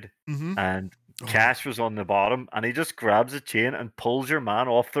outside, and Cash was on the bottom, and he just grabs a chain and pulls your man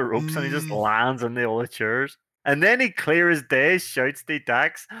off the ropes, and he just lands in all the chairs. And then he, clear as day, shouts to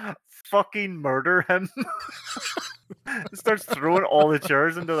Dax, "Fucking murder him!" Starts throwing all the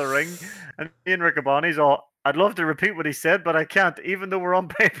chairs into the ring, and me and Riccaboni's all, "I'd love to repeat what he said, but I can't, even though we're on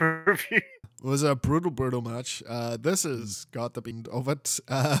pay-per-view." It was a brutal match. This has got the beat of it.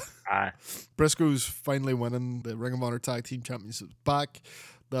 Briscoe's finally winning the Ring of Honor Tag Team Championships back.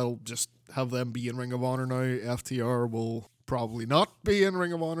 That'll just have them be in Ring of Honor now. FTR will probably not be in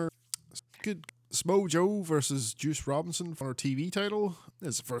Ring of Honor. Good. Smo Joe versus Juice Robinson for our TV title.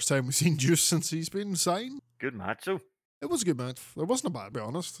 It's the first time we've seen Juice since he's been signed. Good match, though. It was a good match. It wasn't a bad, to be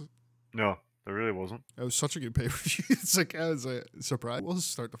honest. No, there really wasn't. It was such a good pay-per-view. It's like, I was surprised. It was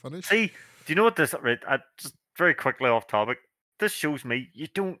start to finish. See, do you know what this... Right, just very quickly off topic. This shows me you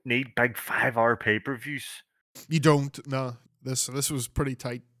don't need big 5-hour pay-per-views. You don't. No. This was pretty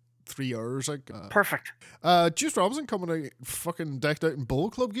tight. 3 hours, like perfect. Juice Robinson coming out fucking decked out in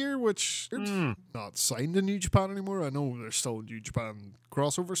Bullet Club gear, which not signed in New Japan anymore. I know there's still New Japan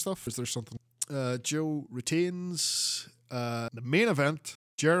crossover stuff. Is there something? Joe retains the main event.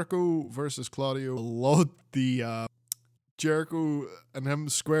 Jericho versus Claudio. Loved the Jericho and him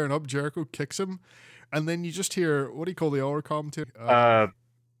squaring up. Jericho kicks him, and then you just hear, what do you call the hour commentator?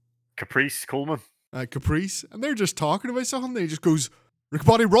 Caprice Coleman. Caprice, and they're just talking about something. They just goes,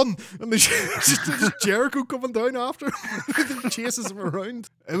 "Riccaboni, run!" And they just Jericho coming down after him. Chases him around.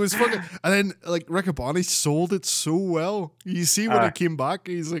 It was fucking... And then, like, Riccaboni sold it so well. You see when he came back,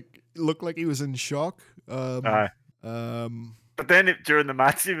 he's like, looked like he was in shock. But then during the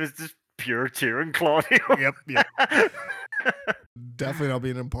match, he was just pure cheering Claudio. Yep. Definitely not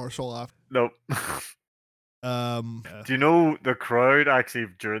being impartial after. Nope. Do you know the crowd actually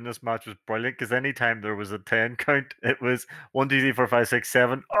during this match was brilliant? Because anytime there was a 10 count, it was 1, 2, 3, 4, 5, 6,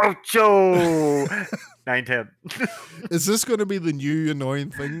 7. Oh, Joe! 9, 10. Is this going to be the new annoying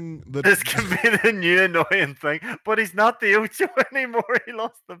thing? This can be the new annoying thing, but he's not the Ocho anymore. He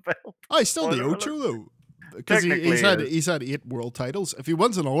lost the belt. Oh, he's still the Ocho though, because he's had 8 world titles. If he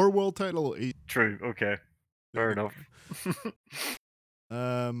wins another world title, true. Okay. Fair enough.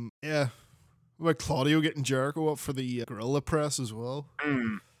 Yeah. What about Claudio getting Jericho up for the gorilla press as well?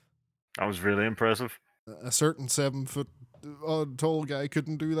 That was really impressive. A certain 7 foot tall guy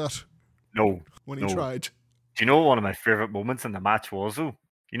couldn't do that No, when he no. tried. Do you know what one of my favorite moments in the match was, though?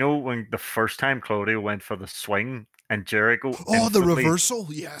 You know when the first time Claudio went for the swing and Jericho Oh, the instantly reversal,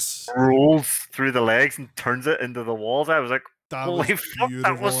 yes. rolls through the legs and turns it into the walls. I was like, That holy was fuck, that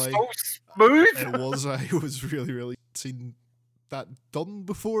beautiful. was so smooth. It was. I was really seen that done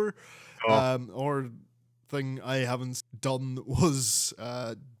before. Oh. Or thing I haven't done was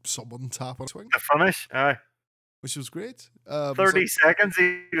someone tap on a swing, The finish, which was great. 30 seconds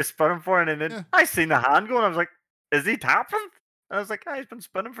he was spinning for, and then I seen the hand going. I was like, is he tapping? And I was like, he's been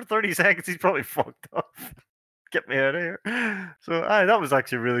spinning for 30 seconds. He's probably fucked up. Get me out of here. So that was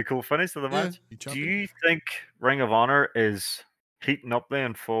actually a really cool finish to the match. Do you think Ring of Honor is heating up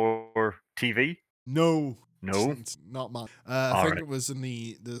then for TV? No. No, it's not mine. I think it was in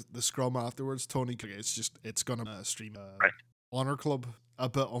the scrum afterwards. Tony, it's gonna stream Honor Club a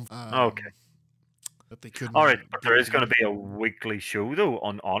bit on. Okay. That they couldn't. All right, but there is going to be a weekly show though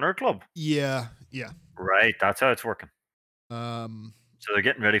on Honor Club. Yeah. Right, that's how it's working. So they're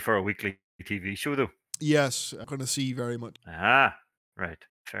getting ready for a weekly TV show though. Yes, I'm gonna see very much. Right,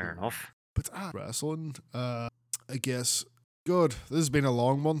 fair enough. But wrestling, I guess. Good. This has been a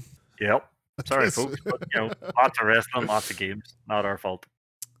long one. Yep. Sorry, folks, but lots of wrestling, lots of games. Not our fault.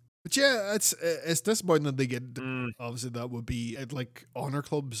 But yeah, it's disappointing that they get. Obviously, that would be like Honor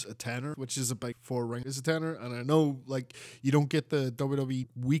Club's a tenner, which is a big 4 ring is a tenner, and I know like you don't get the WWE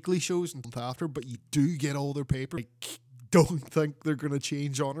weekly shows until after, but you do get all their paper. Don't think they're going to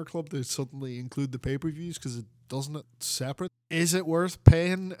change Honor Club to suddenly include the pay-per-views because it doesn't it separate. Is it worth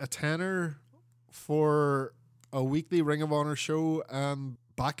paying a tenner for a weekly Ring of Honor show and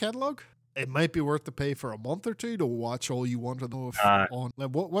back catalog? It might be worth to pay for a month or two to watch all you want to know if on like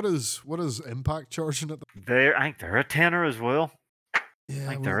what is Impact charging it? I think they're a tenner as well. Yeah,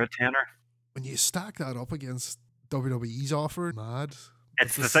 I think they're a tenner. When you stack that up against WWE's offer, mad.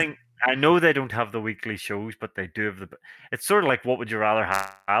 It's the thing. I know they don't have the weekly shows, but they do have the. It's sort of like, what would you rather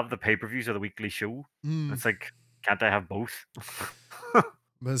have, the pay-per-views or the weekly show? It's like, can't I have both?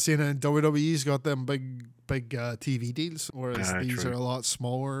 But seeing WWE's got them big TV deals, whereas these are a lot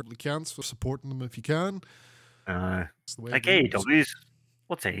smaller. You can't supporting them if you can. Like AEW's.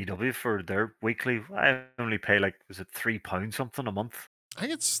 What's AEW for their weekly? I only pay is it £3 something a month? I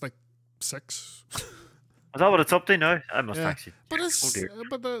think it's like 6. Is that what it's up to now? I must actually. But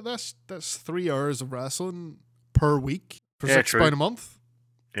that's 3 hours of wrestling per week for £6 a month.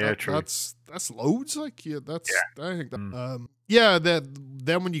 Yeah, true. That's loads. I think that.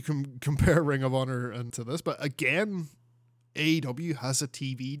 Then when you can compare Ring of Honor into this, but again, AEW has a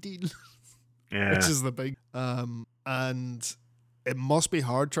TV deal, which is the big. And it must be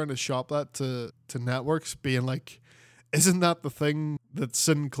hard trying to shop that to networks, being like, isn't that the thing that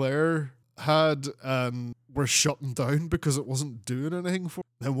Sinclair had and were shutting down because it wasn't doing anything for?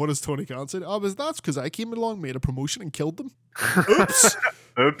 And what does Tony Khan say? That's because I came along, made a promotion, and killed them. Oops.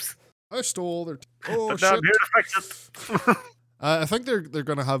 Oops. I stole their. Shit. I'm here to fix it. I think they're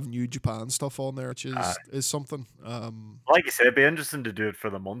gonna have New Japan stuff on there, which is something. Like you said, it'd be interesting to do it for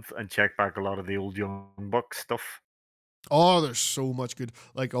the month and check back a lot of the old Young Bucks stuff. Oh, there's so much good,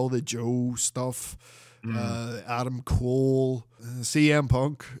 like all the Joe stuff. Adam Cole, CM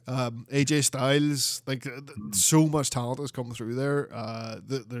Punk, AJ Styles, so much talent has come through there.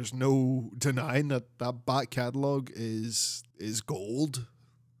 There's no denying that back catalog is gold.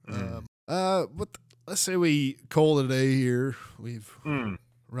 But let's say we call it a day here. We've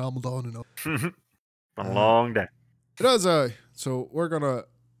rambled on enough. Been a long day. It is so we're gonna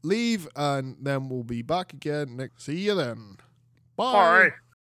leave and then we'll be back again next. See you then. Bye.